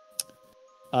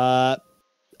 An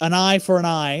eye for an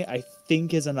eye, I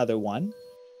think, is another one.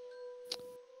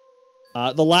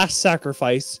 The Last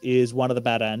Sacrifice is one of the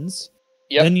bad ends.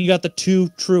 Yep. Then you got the two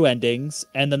true endings,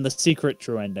 and then the secret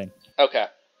true ending. Okay.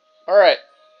 Alright.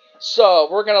 So,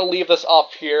 we're going to leave this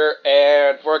off here,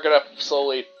 and we're going to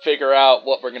slowly figure out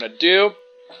what we're going to do.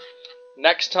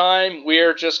 Next time,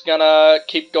 we're just going to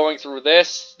keep going through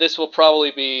this. This will probably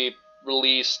be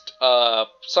released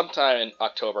sometime in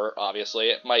October, obviously.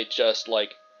 It might just,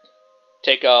 like,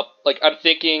 take up... Like, I'm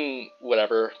thinking...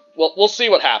 whatever. Well, we'll see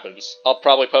what happens. I'll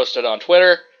probably post it on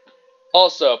Twitter.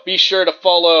 Also, be sure to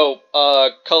follow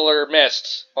Colour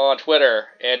Myst on Twitter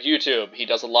and YouTube. He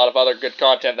does a lot of other good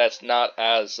content that's not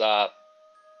as,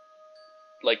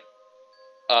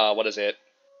 what is it?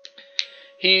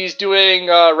 He's doing,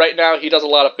 right now, he does a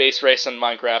lot of base race in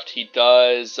Minecraft. He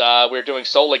does, we're doing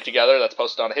Soul Link together, that's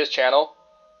posted on his channel.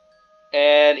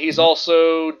 And he's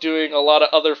also doing a lot of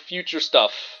other future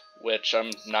stuff, which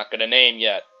I'm not going to name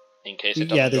yet. In case it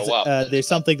doesn't go up. There's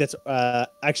something that's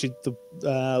actually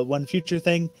the one future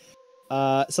thing.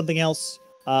 Something else.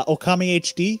 Okami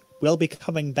HD will be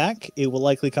coming back. It will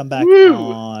likely come back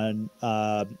on.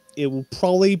 It will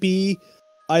probably be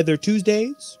either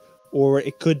Tuesdays or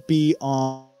it could be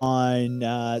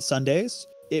on Sundays.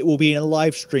 It will be in a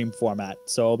live stream format,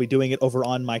 so I'll be doing it over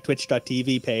on my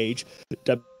Twitch.tv page,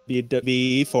 www.color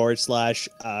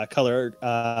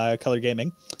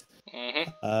gaming.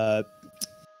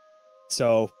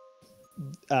 So,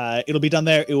 it'll be done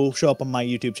there. It will show up on my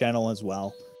YouTube channel as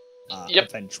well,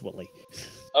 eventually.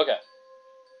 Okay.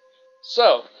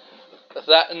 So, with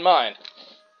that in mind,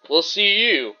 we'll see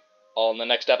you all in the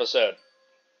next episode.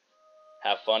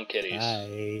 Have fun, kiddies.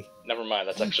 Bye. Never mind,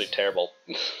 that's actually terrible.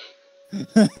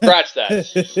 Scratch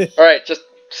that. Alright, just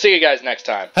see you guys next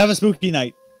time. Have a spooky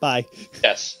night. Bye.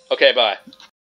 Yes. Okay, bye.